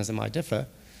 sometimes they might differ.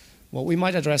 What we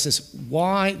might address is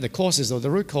why the causes or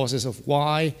the root causes of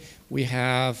why we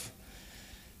have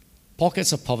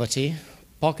pockets of poverty,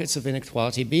 pockets of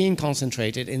inequality being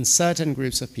concentrated in certain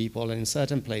groups of people and in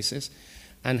certain places,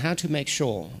 and how to make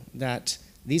sure that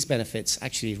these benefits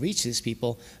actually reach these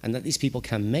people and that these people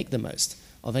can make the most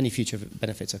of any future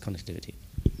benefits of connectivity.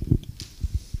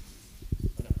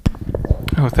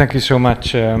 Oh, thank you so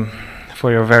much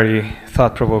for your very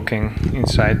thought-provoking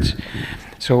insights.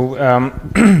 So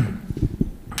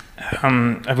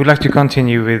I would like to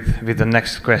continue with the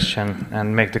next question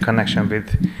and make the connection with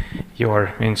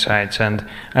your insights. And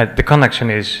the connection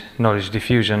is knowledge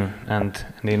diffusion and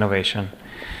innovation.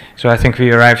 So I think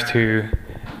we arrived to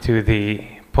the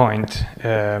point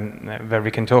where we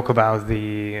can talk about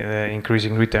the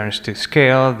increasing returns to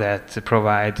scale that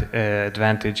provide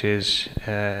advantages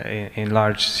in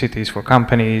large cities for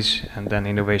companies, and then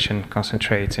innovation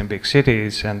concentrates in big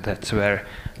cities, and that's where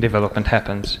development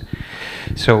happens.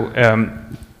 So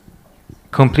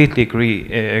completely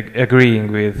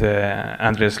agreeing with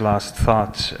Andre's last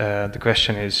thoughts, the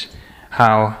question is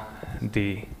how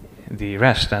the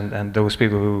rest and those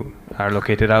people who are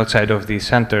located outside of these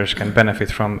centers can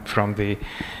benefit from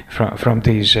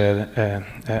these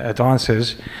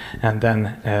advances, and then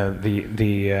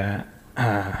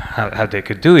how they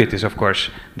could do it is, of course,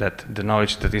 that the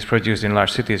knowledge that is produced in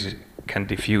large cities can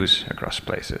diffuse across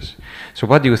places. So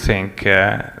what do you think?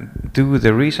 Do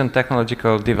the recent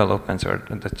technological developments or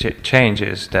the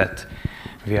changes that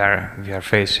we are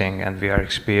facing and we are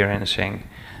experiencing,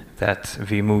 that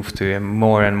we move to a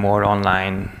more and more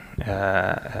online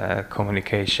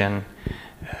communication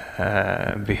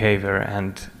behavior,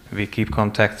 and we keep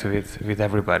contact with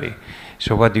everybody.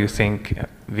 So what do you think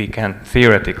we can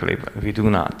theoretically, but we do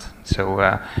not? So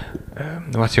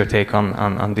what's your take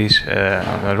on this,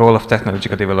 on the role of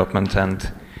technological development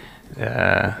and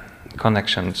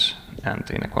connections and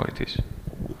inequalities?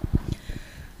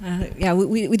 Yeah,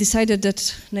 we decided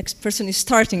that next person is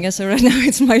starting, so right now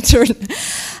it's my turn.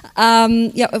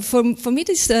 Yeah, for me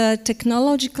this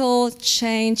technological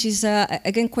change is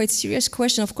again quite serious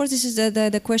question. Of course, this is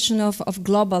the question of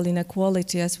global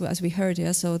inequality, as we heard.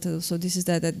 Yeah, so this is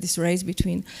this race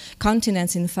between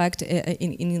continents. In fact,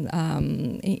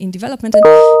 in development, and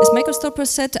as Michael Stopper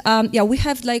said, yeah, we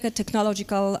have like a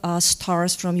technological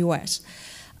stars from US.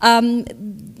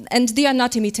 And they are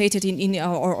not imitated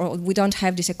or we don't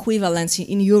have this equivalence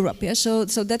in Europe. Yeah? So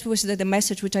that was the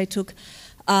message which I took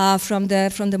from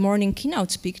the morning keynote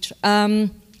speech.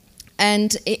 And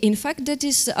in fact, that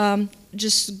is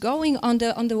just going on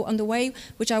the way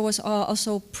which I was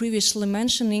also previously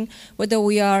mentioning, whether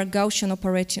we are Gaussian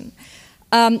operating.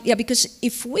 Yeah, because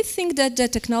if we think that the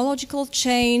technological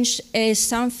change is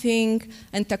something,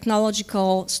 and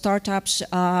technological startups,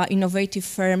 innovative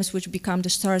firms which become the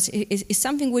stars, is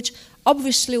something which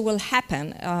obviously will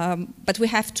happen, but we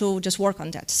have to just work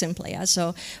on that simply. Yeah?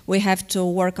 So we have to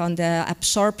work on the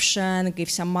absorption, give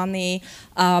some money,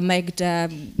 make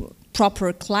the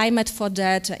proper climate for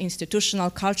that,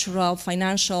 institutional, cultural,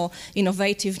 financial,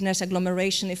 innovativeness,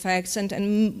 agglomeration effects,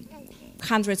 and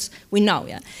hundreds we know.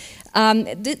 Yeah.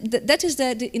 That is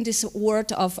in this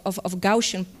word of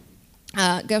Gaussian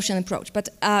approach. But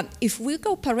if we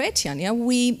go Paretian, yeah,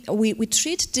 we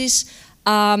treat this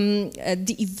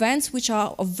the events which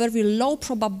are of very low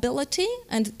probability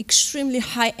and extremely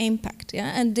high impact,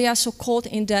 yeah, and they are so called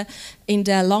in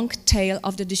the long tail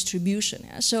of the distribution.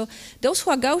 Yeah? So those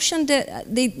who are Gaussian,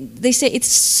 they say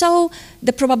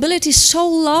the probability is so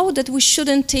low that we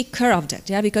shouldn't take care of that,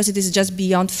 yeah, because it is just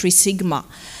beyond 3 sigma.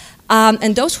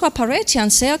 And those who are Paretian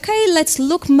say, okay, let's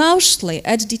look mostly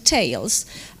at details,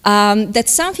 that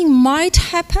something might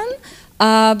happen,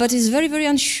 but is very, very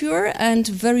unsure and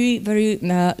very, very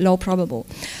low probable.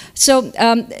 So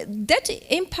that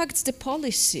impacts the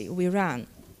policy we run.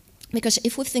 Because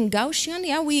if we think Gaussian,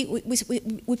 yeah, we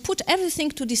put everything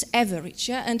to this average,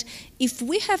 yeah, and if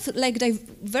we have like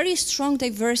very strong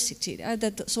diversity,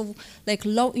 so like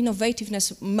low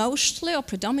innovativeness mostly or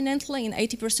predominantly in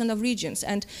 80% of regions,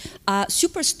 and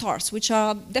superstars, which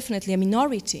are definitely a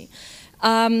minority.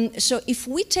 So if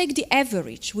we take the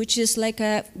average, which is like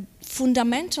a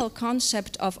fundamental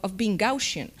concept of being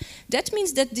Gaussian, that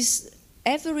means that this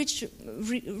average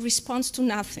responds to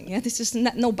nothing. Yeah? This is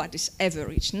nobody's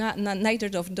average,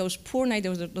 neither of those poor, neither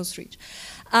of those rich.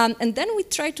 And then we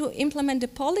try to implement the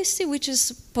policy which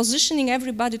is positioning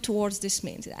everybody towards this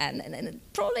means. And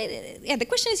probably, yeah, the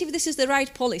question is if this is the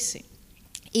right policy.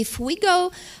 If we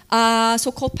go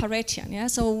so-called Paretian, yeah,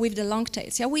 so with the long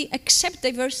tails, yeah, we accept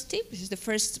diversity. This is the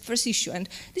first issue, and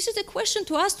this is the question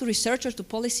to us, to researchers, to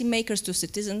policymakers, to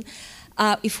citizens.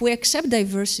 If we accept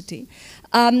diversity,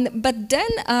 but then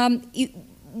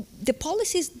the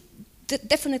policy is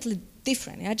definitely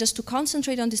different. Yeah, just to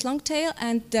concentrate on this long tail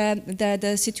and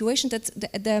the situation that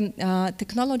the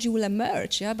technology will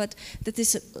emerge. Yeah, but that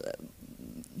is.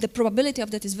 The probability of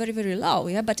that is very, very low.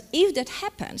 Yeah, but if that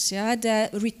happens, yeah, the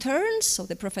returns, so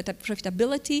the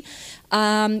profitability,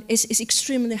 is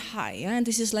extremely high. Yeah? And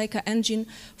this is like an engine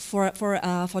for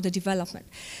the development.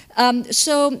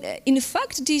 So, in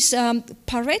fact, this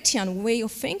Paretian way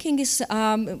of thinking is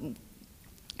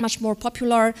much more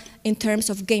popular in terms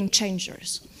of game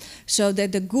changers. So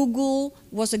the Google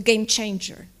was a game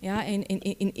changer, yeah,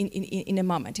 in a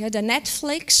moment. Yeah, the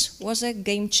Netflix was a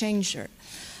game changer.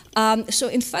 So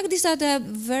in fact, these are the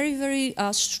very, very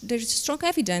there's strong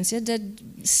evidence, yeah, that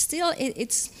still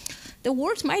it's the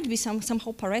world might be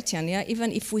somehow Paretian, yeah,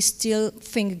 even if we still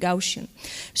think Gaussian.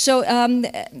 So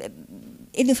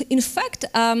in fact,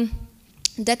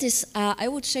 that is, I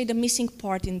would say, the missing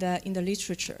part in the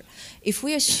literature. If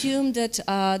we assume that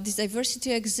this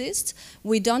diversity exists,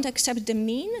 we don't accept the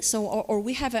mean, so or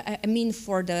we have a mean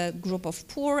for the group of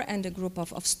poor and the group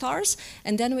of stars,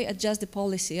 and then we adjust the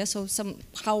policy. Yeah? So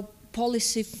somehow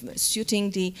policy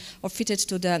suiting or fitted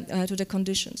to the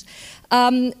conditions.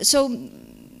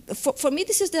 For me,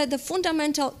 this is the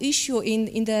fundamental issue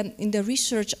in the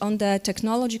research on the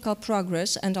technological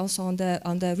progress and also on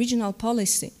the regional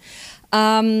policy.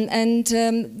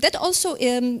 That also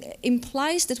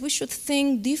implies that we should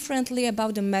think differently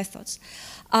about the methods.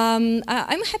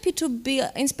 I'm happy to be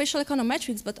in spatial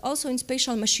econometrics, but also in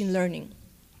spatial machine learning.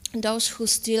 Those who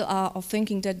still are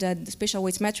thinking that the spatial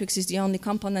weights matrix is the only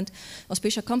component or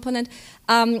spatial component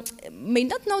may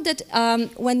not know that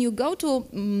when you go to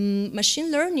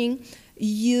machine learning,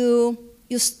 you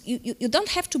don't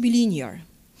have to be linear.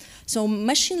 So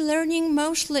machine learning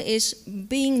mostly is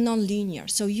being non-linear.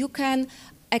 So you can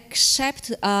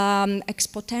accept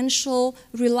exponential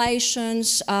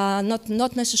relations,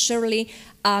 not necessarily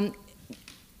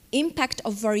impact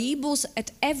of variables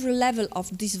at every level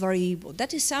of this variable.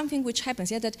 That is something which happens,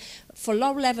 yeah, that for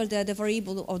low level the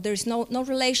variable, or there is no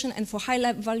relation, and for high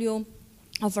level value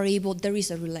of variable there is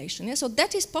a relation. Yeah? So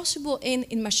that is possible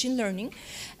in machine learning,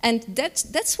 and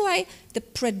that's why the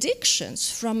predictions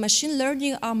from machine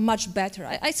learning are much better.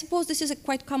 I suppose this is a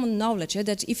quite common knowledge, yeah,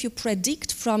 that if you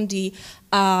predict from the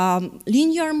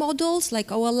linear models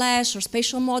like OLS or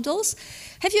spatial models,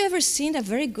 have you ever seen a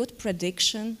very good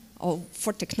prediction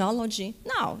for technology?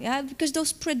 No, yeah, because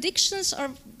those predictions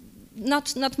are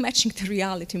not matching the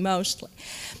reality mostly.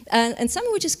 And some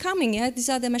which is coming, yeah, these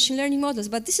are the machine learning models,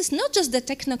 but this is not just the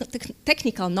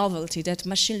technical novelty that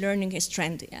machine learning is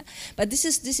trendy, yeah? But this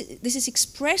is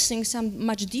expressing some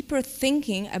much deeper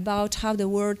thinking about how the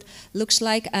world looks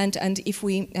like, and if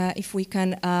we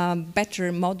can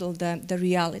better model the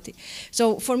reality.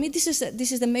 So for me, this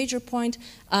is the major point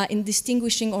in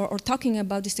distinguishing or talking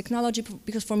about this technology,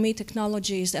 because for me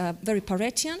technology is a very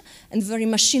Paretian and very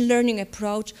machine learning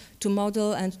approach to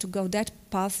model and to go that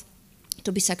path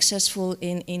to be successful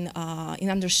in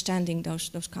understanding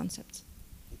those concepts.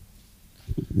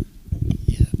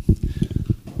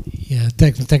 Yeah,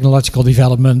 technological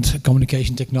development,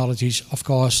 communication technologies, of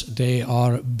course, they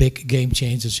are big game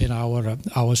changers in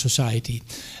our society,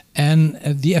 and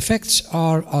the effects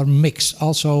are mixed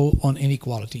also on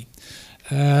inequality.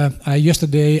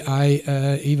 Yesterday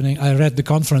evening I read the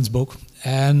conference book,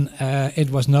 and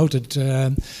it was noted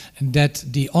that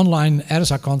the online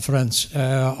ERSA conference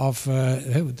of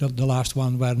the last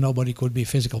one, where nobody could be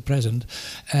physically present,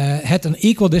 had an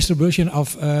equal distribution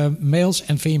of males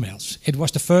and females. It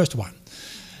was the first one.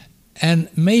 And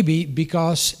maybe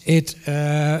because it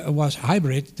was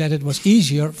hybrid, that it was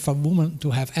easier for women to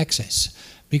have access,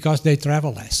 because they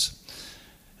travel less.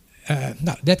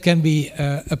 Now, that can be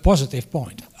a positive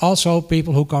point. Also,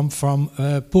 people who come from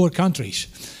poor countries,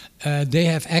 they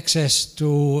have access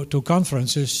to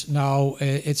conferences now.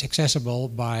 It's accessible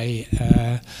by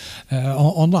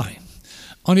online.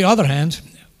 On the other hand,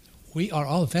 we are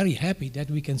all very happy that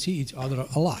we can see each other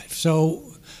alive. So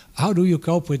how do you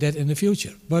cope with that in the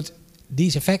future? But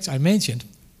these effects I mentioned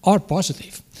are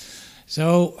positive.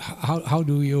 So how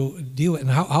do you deal, and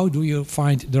how do you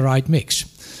find the right mix?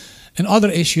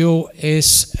 Another issue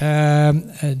is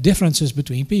differences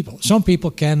between people. Some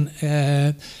people can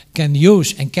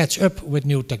use and catch up with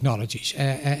new technologies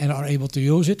and are able to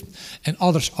use it, and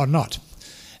others are not.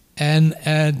 And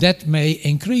that may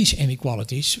increase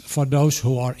inequalities for those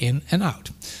who are in and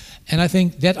out. And I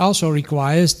think that also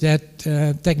requires that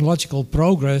technological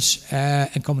progress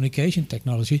and communication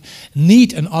technology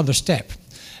need another step.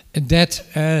 That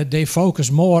they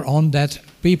focus more on that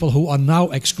people who are now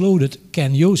excluded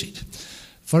can use it.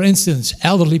 For instance,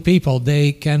 elderly people,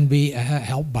 they can be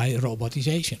helped by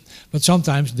robotization, but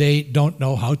sometimes they don't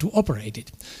know how to operate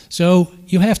it. So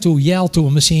you have to yell to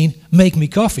a machine, make me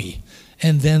coffee,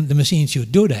 and then the machine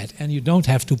should do that, and you don't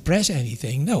have to press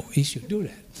anything. No, it should do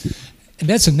that. And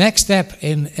that's the next step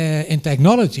in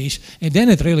technologies, and then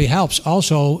it really helps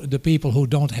also the people who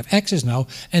don't have access now,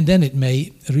 and then it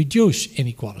may reduce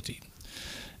inequality.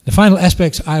 The final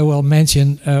aspects I will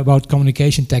mention about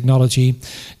communication technology,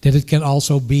 that it can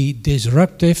also be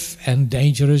disruptive and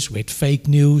dangerous with fake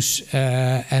news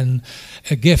and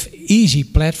give easy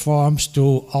platforms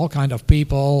to all kind of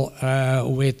people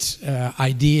with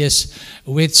ideas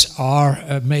which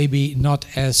are maybe not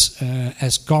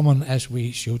as common as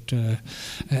we should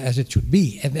as it should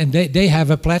be. And they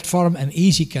have a platform and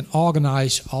easy can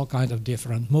organize all kind of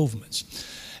different movements.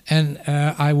 And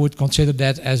I would consider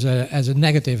that as a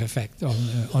negative effect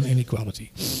on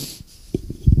inequality.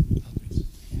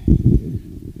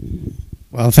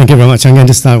 Well, thank you very much. I'm going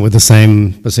to start with the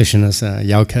same position as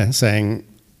Jouke, saying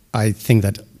I think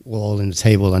that all in the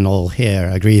table and all here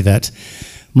agree that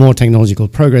more technological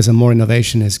progress and more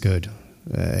innovation is good.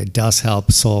 It does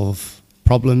help solve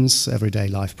problems, everyday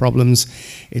life problems.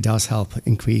 It does help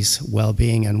increase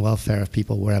well-being and welfare of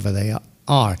people wherever they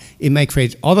are. It may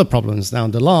create other problems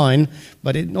down the line,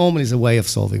 but it normally is a way of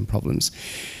solving problems.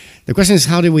 The question is,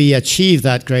 how do we achieve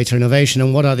that greater innovation,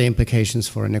 and what are the implications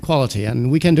for inequality?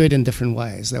 And we can do it in different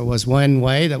ways. There was one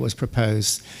way that was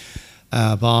proposed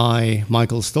by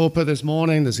Michael Storper this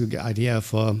morning. There's an idea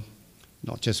for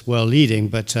not just world-leading,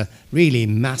 but really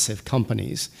massive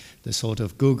companies, the sort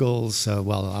of Googles,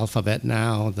 well, Alphabet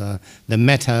now, the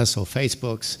Metas or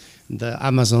Facebooks, the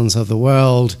Amazons of the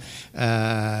world.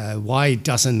 Why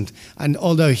doesn't, and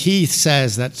although he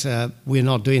says that we're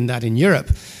not doing that in Europe,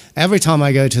 every time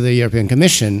I go to the European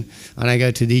Commission and I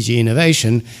go to DG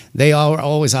Innovation, they are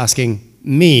always asking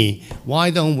me,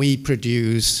 why don't we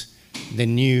produce the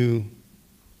new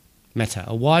Meta?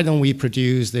 Or why don't we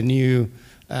produce the new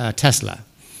Tesla?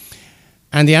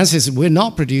 And the answer is, we're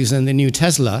not producing the new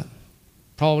Tesla,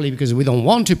 probably because we don't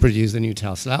want to produce the new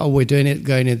Tesla, or we're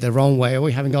going it the wrong way, or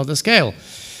we haven't got the scale.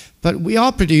 But we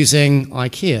are producing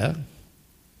IKEA,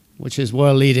 which is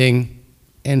world leading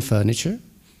in furniture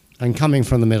and coming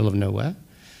from the middle of nowhere.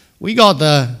 We got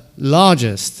the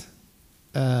largest,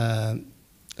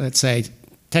 let's say,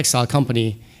 textile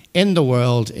company in the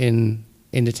world in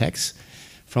Inditex,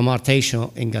 from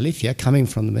Arteixo in Galicia, coming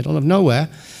from the middle of nowhere.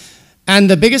 And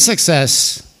the biggest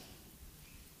success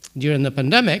during the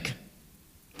pandemic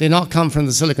did not come from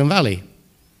the Silicon Valley.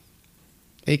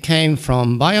 It came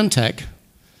from BioNTech,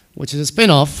 which is a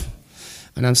spin-off,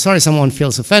 and I'm sorry someone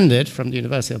feels offended, from the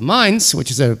University of Mainz, which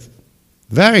is a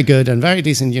very good and very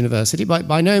decent university, but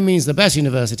by no means the best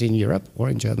university in Europe or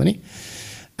in Germany,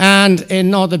 and in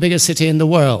not the biggest city in the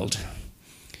world.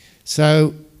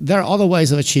 So there are other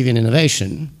ways of achieving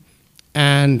innovation,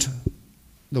 and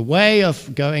the way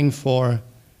of going for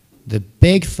the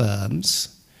big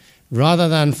firms rather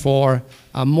than for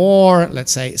a more,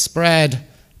 let's say, spread,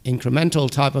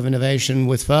 incremental type of innovation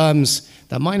with firms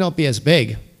that might not be as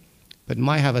big, but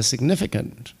might have a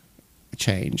significant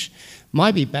change,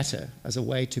 might be better as a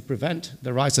way to prevent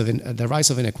the rise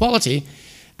of inequality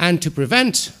and to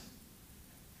prevent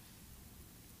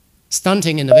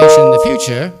stunting innovation in the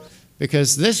future,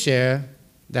 because this year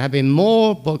there have been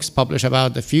more books published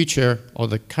about the future or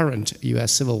the current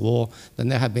US Civil War than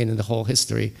there have been in the whole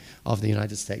history of the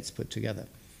United States put together.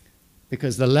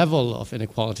 Because the level of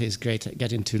inequality is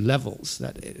getting to levels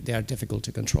that they are difficult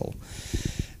to control.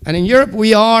 And in Europe,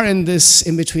 we are in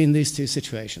between these two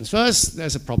situations. First,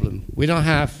 there's a problem. We don't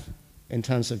have, in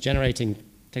terms of generating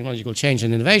technological change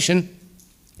and innovation,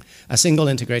 a single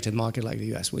integrated market like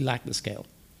the US. We lack the scale.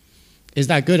 Is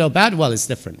that good or bad? Well, it's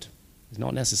different. It's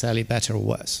not necessarily better or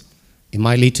worse. It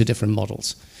might lead to different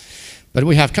models. But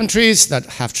we have countries that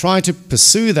have tried to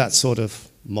pursue that sort of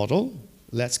model.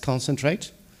 Let's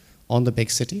concentrate on the big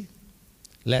city.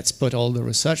 Let's put all the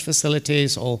research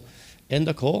facilities all in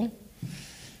the core.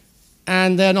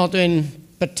 And they're not doing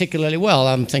particularly well.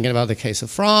 I'm thinking about the case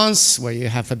of France, where you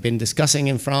have been discussing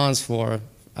in France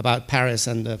about Paris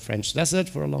and the French desert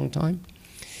for a long time.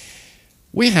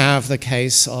 We have the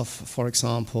case of, for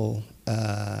example,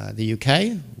 the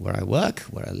UK, where I work,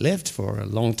 where I lived for a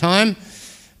long time,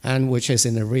 and which is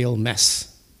in a real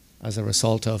mess as a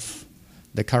result of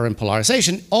the current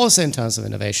polarization, also in terms of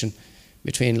innovation,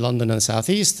 between London and the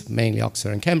Southeast, mainly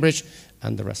Oxford and Cambridge,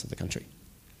 and the rest of the country.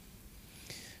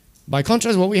 By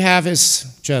contrast, what we have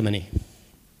is Germany.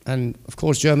 And of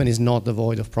course, Germany is not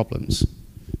devoid of problems.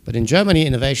 But in Germany,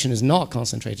 innovation is not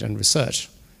concentrated on research,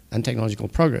 and technological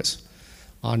progress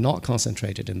are not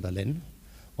concentrated in Berlin,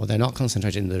 or they're not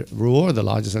concentrated in the Ruhr, the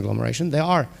largest agglomeration. They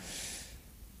are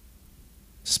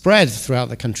spread throughout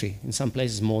the country, in some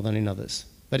places more than in others.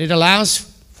 But it allows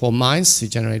for Mainz to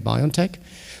generate biotech,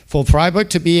 for Freiburg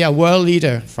to be a world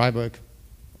leader, Freiburg,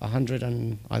 100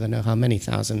 and I don't know how many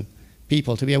thousand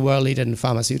people, to be a world leader in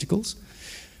pharmaceuticals.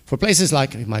 For places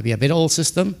like, it might be a bit old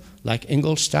system, like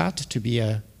Ingolstadt, to be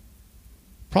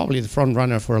probably the front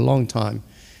runner for a long time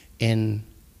in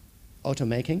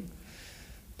automaking.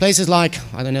 Places like,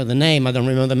 I don't know the name, I don't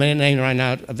remember the name right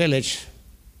now, a village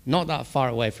not that far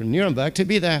away from Nuremberg, to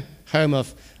be the home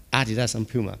of Adidas and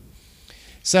Puma.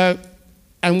 So,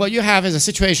 and what you have is a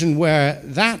situation where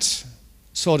that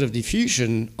sort of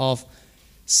diffusion of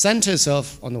centers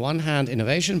of, on the one hand,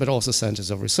 innovation, but also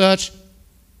centers of research,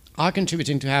 are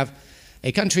contributing to have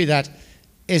a country that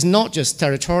is not just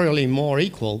territorially more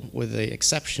equal, with the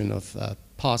exception of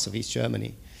parts of East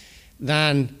Germany,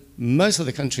 than most of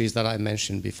the countries that I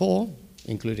mentioned before,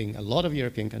 including a lot of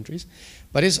European countries,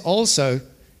 but is also,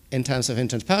 in terms of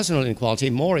interpersonal inequality,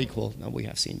 more equal than we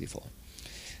have seen before.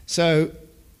 So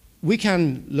we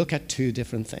can look at two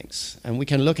different things, and we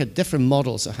can look at different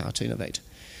models of how to innovate.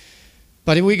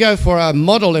 But if we go for a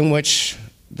model in which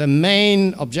the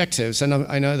main objectives, and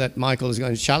I know that Michael is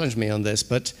going to challenge me on this,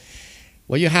 but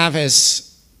what you have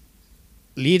is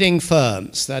leading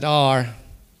firms that are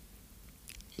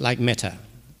like Meta.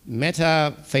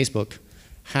 Meta, Facebook,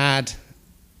 had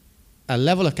a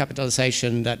level of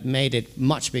capitalization that made it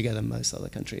much bigger than most other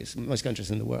countries, most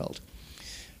countries in the world.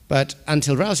 But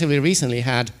until relatively recently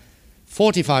had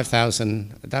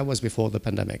 45,000, that was before the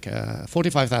pandemic,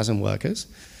 45,000 workers,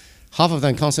 half of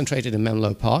them concentrated in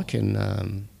Menlo Park in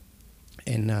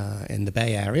the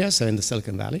Bay Area, so in the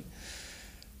Silicon Valley,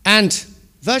 and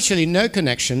virtually no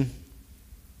connection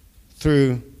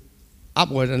through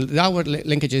upward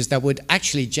linkages that would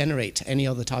actually generate any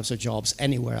other types of jobs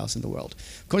anywhere else in the world.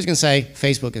 Of course, you can say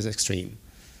Facebook is extreme,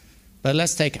 but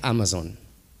let's take Amazon.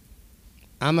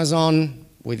 Amazon,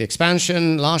 with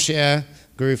expansion last year,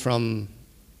 grew from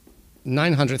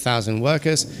 900,000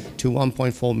 workers to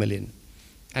 1.4 million.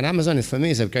 And Amazon, for me,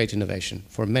 is a great innovation.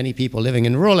 For many people living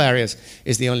in rural areas,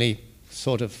 is the only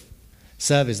sort of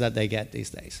service that they get these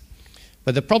days.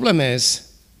 But the problem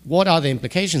is, what are the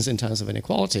implications in terms of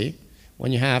inequality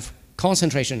when you have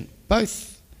concentration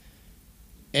both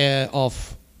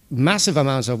of massive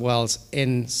amounts of wealth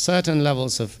in certain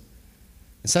levels of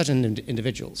certain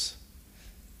individuals,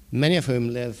 many of whom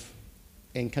live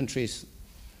in countries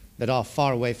that are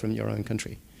far away from your own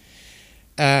country,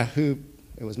 who,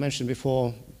 it was mentioned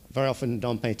before, very often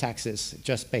don't pay taxes,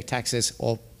 just pay taxes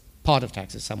or part of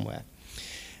taxes somewhere,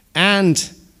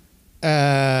 and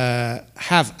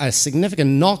have a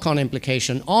significant knock-on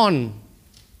implication on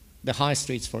the high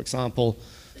streets, for example,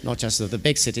 not just of the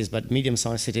big cities, but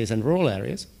medium-sized cities and rural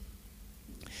areas,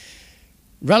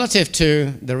 relative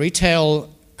to the retail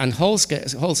and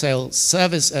wholesale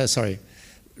service,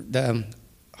 the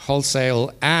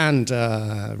wholesale and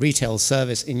retail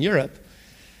service in Europe,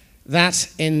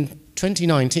 that in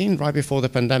 2019, right before the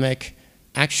pandemic,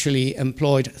 actually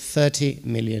employed 30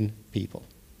 million people.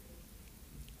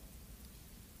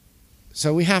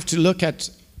 So we have to look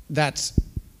at that.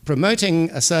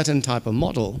 Promoting a certain type of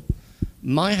model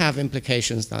might have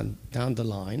implications down the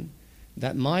line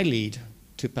that might lead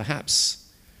to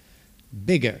perhaps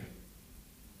bigger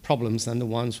problems than the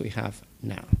ones we have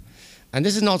now. And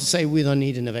this is not to say we don't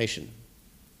need innovation.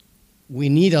 We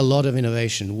need a lot of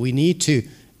innovation. We need to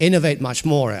innovate much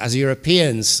more. As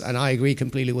Europeans, and I agree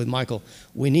completely with Michael,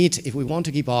 we need, if we want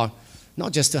to keep our,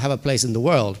 not just to have a place in the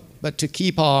world, but to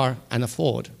keep our, and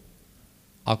afford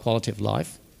our quality of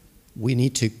life, we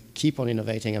need to keep on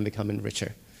innovating and becoming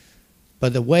richer.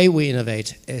 But the way we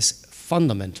innovate is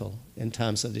fundamental in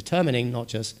terms of determining not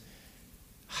just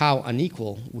how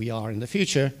unequal we are in the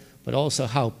future, but also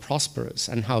how prosperous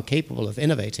and how capable of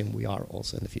innovating we are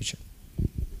also in the future.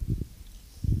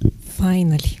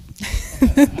 Finally.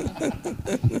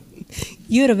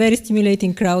 You're a very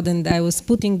stimulating crowd, and I was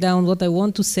putting down what I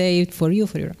want to say for you.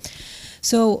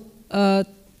 So,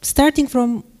 starting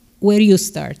from where you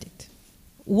started,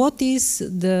 what is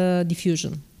the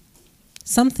diffusion?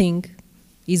 Something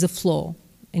is a flow,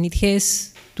 and it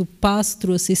has to pass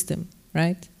through a system,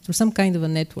 right? Through some kind of a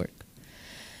network.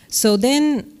 So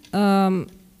then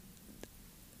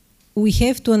we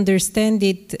have to understand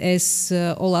it as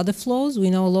all other flows. We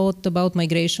know a lot about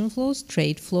migration flows,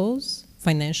 trade flows,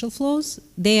 financial flows.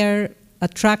 They are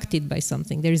attracted by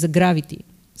something. There is a gravity.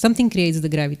 Something creates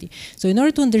the gravity. So in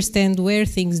order to understand where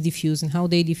things diffuse and how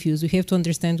they diffuse, we have to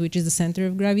understand which is the center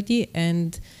of gravity, and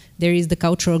there is the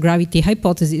cultural gravity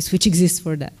hypothesis which exists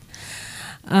for that.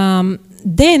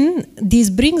 Then this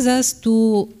brings us to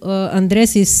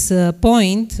Andres'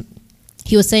 point.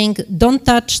 He was saying, don't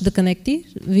touch the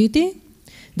connectivity.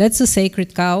 That's a sacred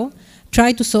cow. Try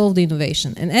to solve the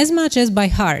innovation. And as much as by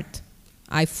heart,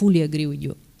 I fully agree with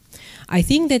you. I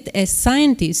think that as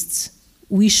scientists,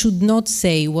 we should not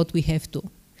say what we have to.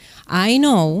 I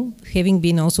know, having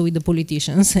been also with the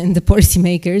politicians and the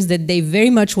policymakers, that they very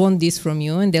much want this from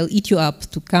you and they'll eat you up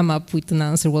to come up with an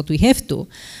answer what we have to.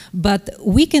 But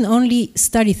we can only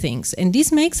study things, and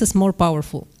this makes us more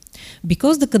powerful.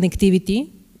 Because the connectivity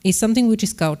is something which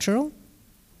is cultural,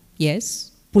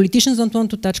 yes. Politicians don't want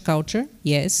to touch culture,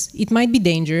 yes. It might be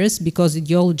dangerous because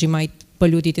ideology might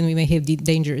pollute it and we may have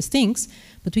dangerous things,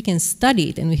 but we can study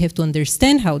it and we have to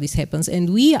understand how this happens, and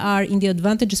we are in the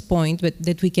advantageous point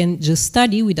that we can just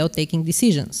study without taking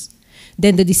decisions.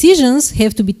 Then the decisions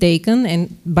have to be taken,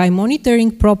 and by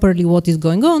monitoring properly what is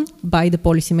going on, by the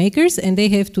policymakers, and they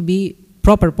have to be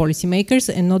proper policymakers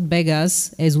and not beg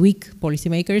us as weak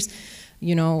policymakers,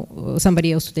 you know,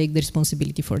 somebody else to take the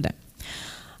responsibility for that.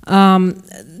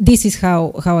 This is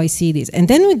how I see this. And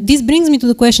then this brings me to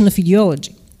the question of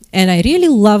ideology. And I really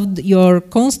loved your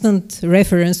constant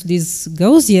reference to this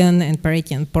Gaussian and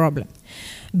Paretian problem.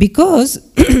 Because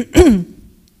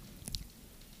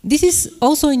this is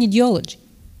also an ideology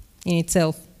in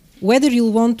itself, whether you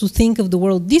want to think of the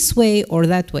world this way or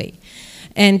that way.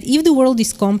 And if the world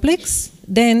is complex,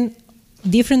 then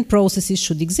different processes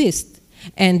should exist.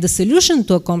 And the solution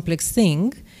to a complex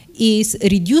thing is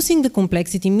reducing the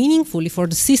complexity meaningfully for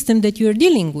the system that you are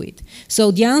dealing with. So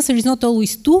the answer is not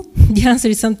always 2, the answer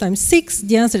is sometimes 6,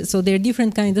 so there are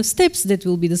different kinds of steps that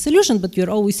will be the solution, but you're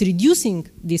always reducing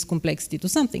this complexity to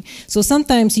something. So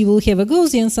sometimes you will have a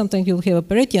Gaussian, sometimes you will have a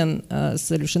Paretian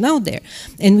solution out there.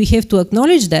 And we have to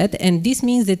acknowledge that, and this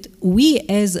means that we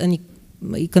as an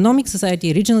economic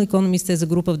society, regional economists as a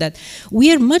group of that,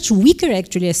 we are much weaker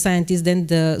actually as scientists than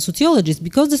the sociologists,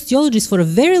 because the sociologists for a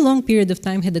very long period of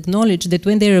time had acknowledged that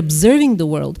when they're observing the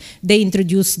world, they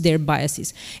introduce their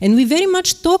biases. And we very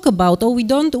much talk about, oh, we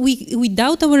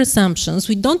doubt our assumptions,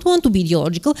 we don't want to be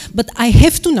ideological, but I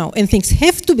have to know, and things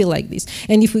have to be like this.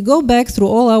 And if we go back through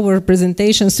all our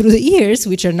presentations through the years,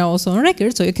 which are now also on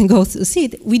record, so you can go see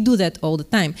it, we do that all the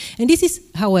time. And this is,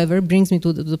 however, brings me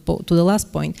to the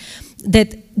last point,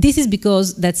 that this is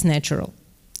because that's natural.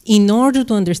 In order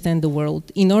to understand the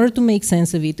world, in order to make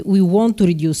sense of it, we want to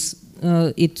reduce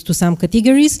it to some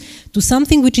categories, to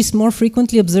something which is more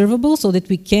frequently observable so that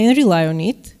we can rely on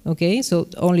it, okay? So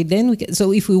only then we can,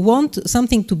 so if we want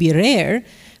something to be rare,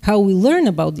 how we learn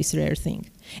about this rare thing?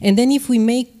 And then if we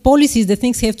make policies that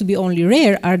things have to be only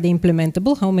rare, are they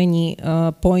implementable? How many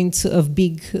points of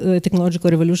big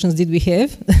technological revolutions did we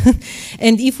have?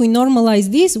 And if we normalize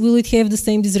this, will it have the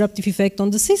same disruptive effect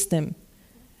on the system?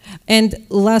 And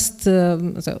last,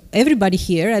 so everybody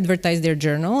here advertised their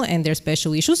journal and their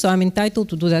special issues, so I'm entitled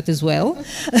to do that as well.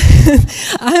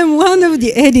 I'm one of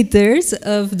the editors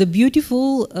of the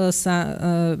beautiful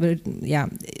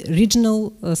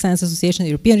Regional Science Association,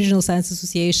 European Regional Science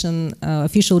Association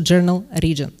official journal,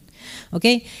 Region.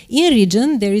 Okay, in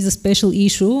Region there is a special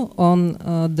issue on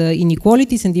the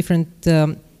inequalities and different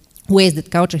ways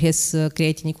that culture has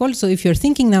created inequality. So if you're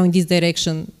thinking now in this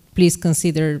direction, please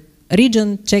consider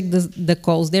Region, check the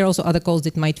calls. There are also other calls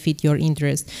that might fit your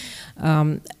interest.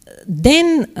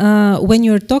 Then, when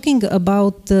you're talking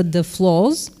about the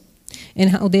flaws and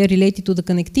how they are related to the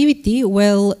connectivity,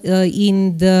 well,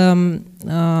 in the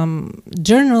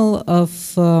Journal of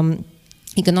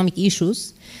Economic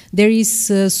Issues, there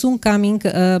is soon coming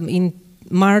in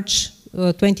March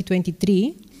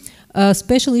 2023 a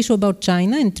special issue about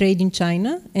China and trade in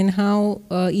China and how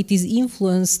it is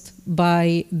influenced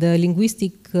by the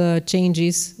linguistic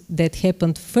changes that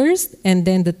happened first, and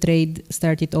then the trade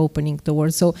started opening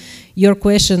towards. So your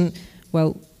question,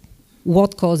 well,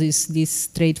 what causes these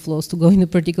trade flows to go in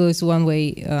particular is one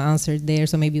way answered there,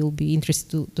 so maybe you'll be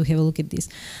interested to have a look at this.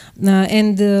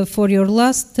 And for your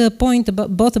last point,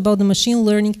 both about the machine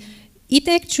learning, it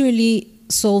actually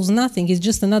solves nothing. It's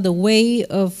just another way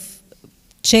of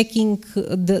checking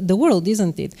the world,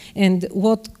 isn't it? And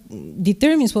what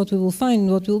determines what we will find,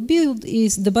 what we'll build,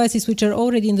 is the biases which are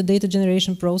already in the data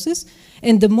generation process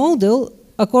and the model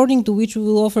according to which we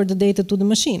will offer the data to the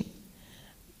machine.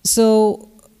 So,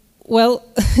 well,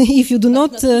 if you do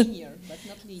not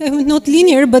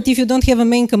linear, but if you don't have a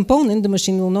main component, the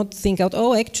machine will not think out,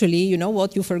 oh, actually, you know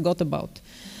what, you forgot about.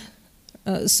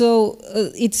 So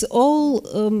it's all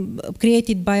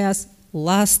created by us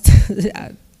last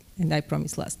and I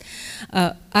promise last.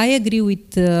 I agree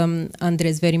with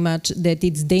Andres very much that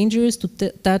it's dangerous to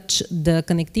touch the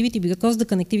connectivity, because the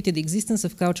connectivity, the existence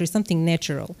of culture is something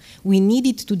natural. We need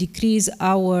it to decrease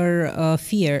our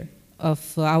fear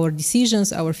of our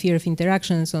decisions, our fear of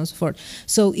interaction, and so on and so forth.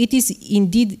 So it is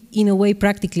indeed, in a way,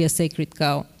 practically a sacred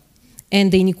cow.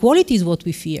 And the inequality is what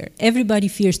we fear. Everybody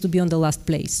fears to be on the last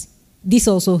place. This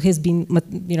also has been,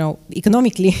 you know,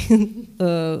 economically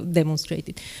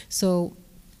demonstrated. So,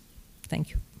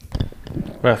 thank you.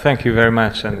 Well, thank you very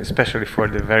much, and especially for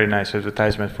the very nice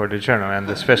advertisement for the journal and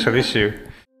the special issue.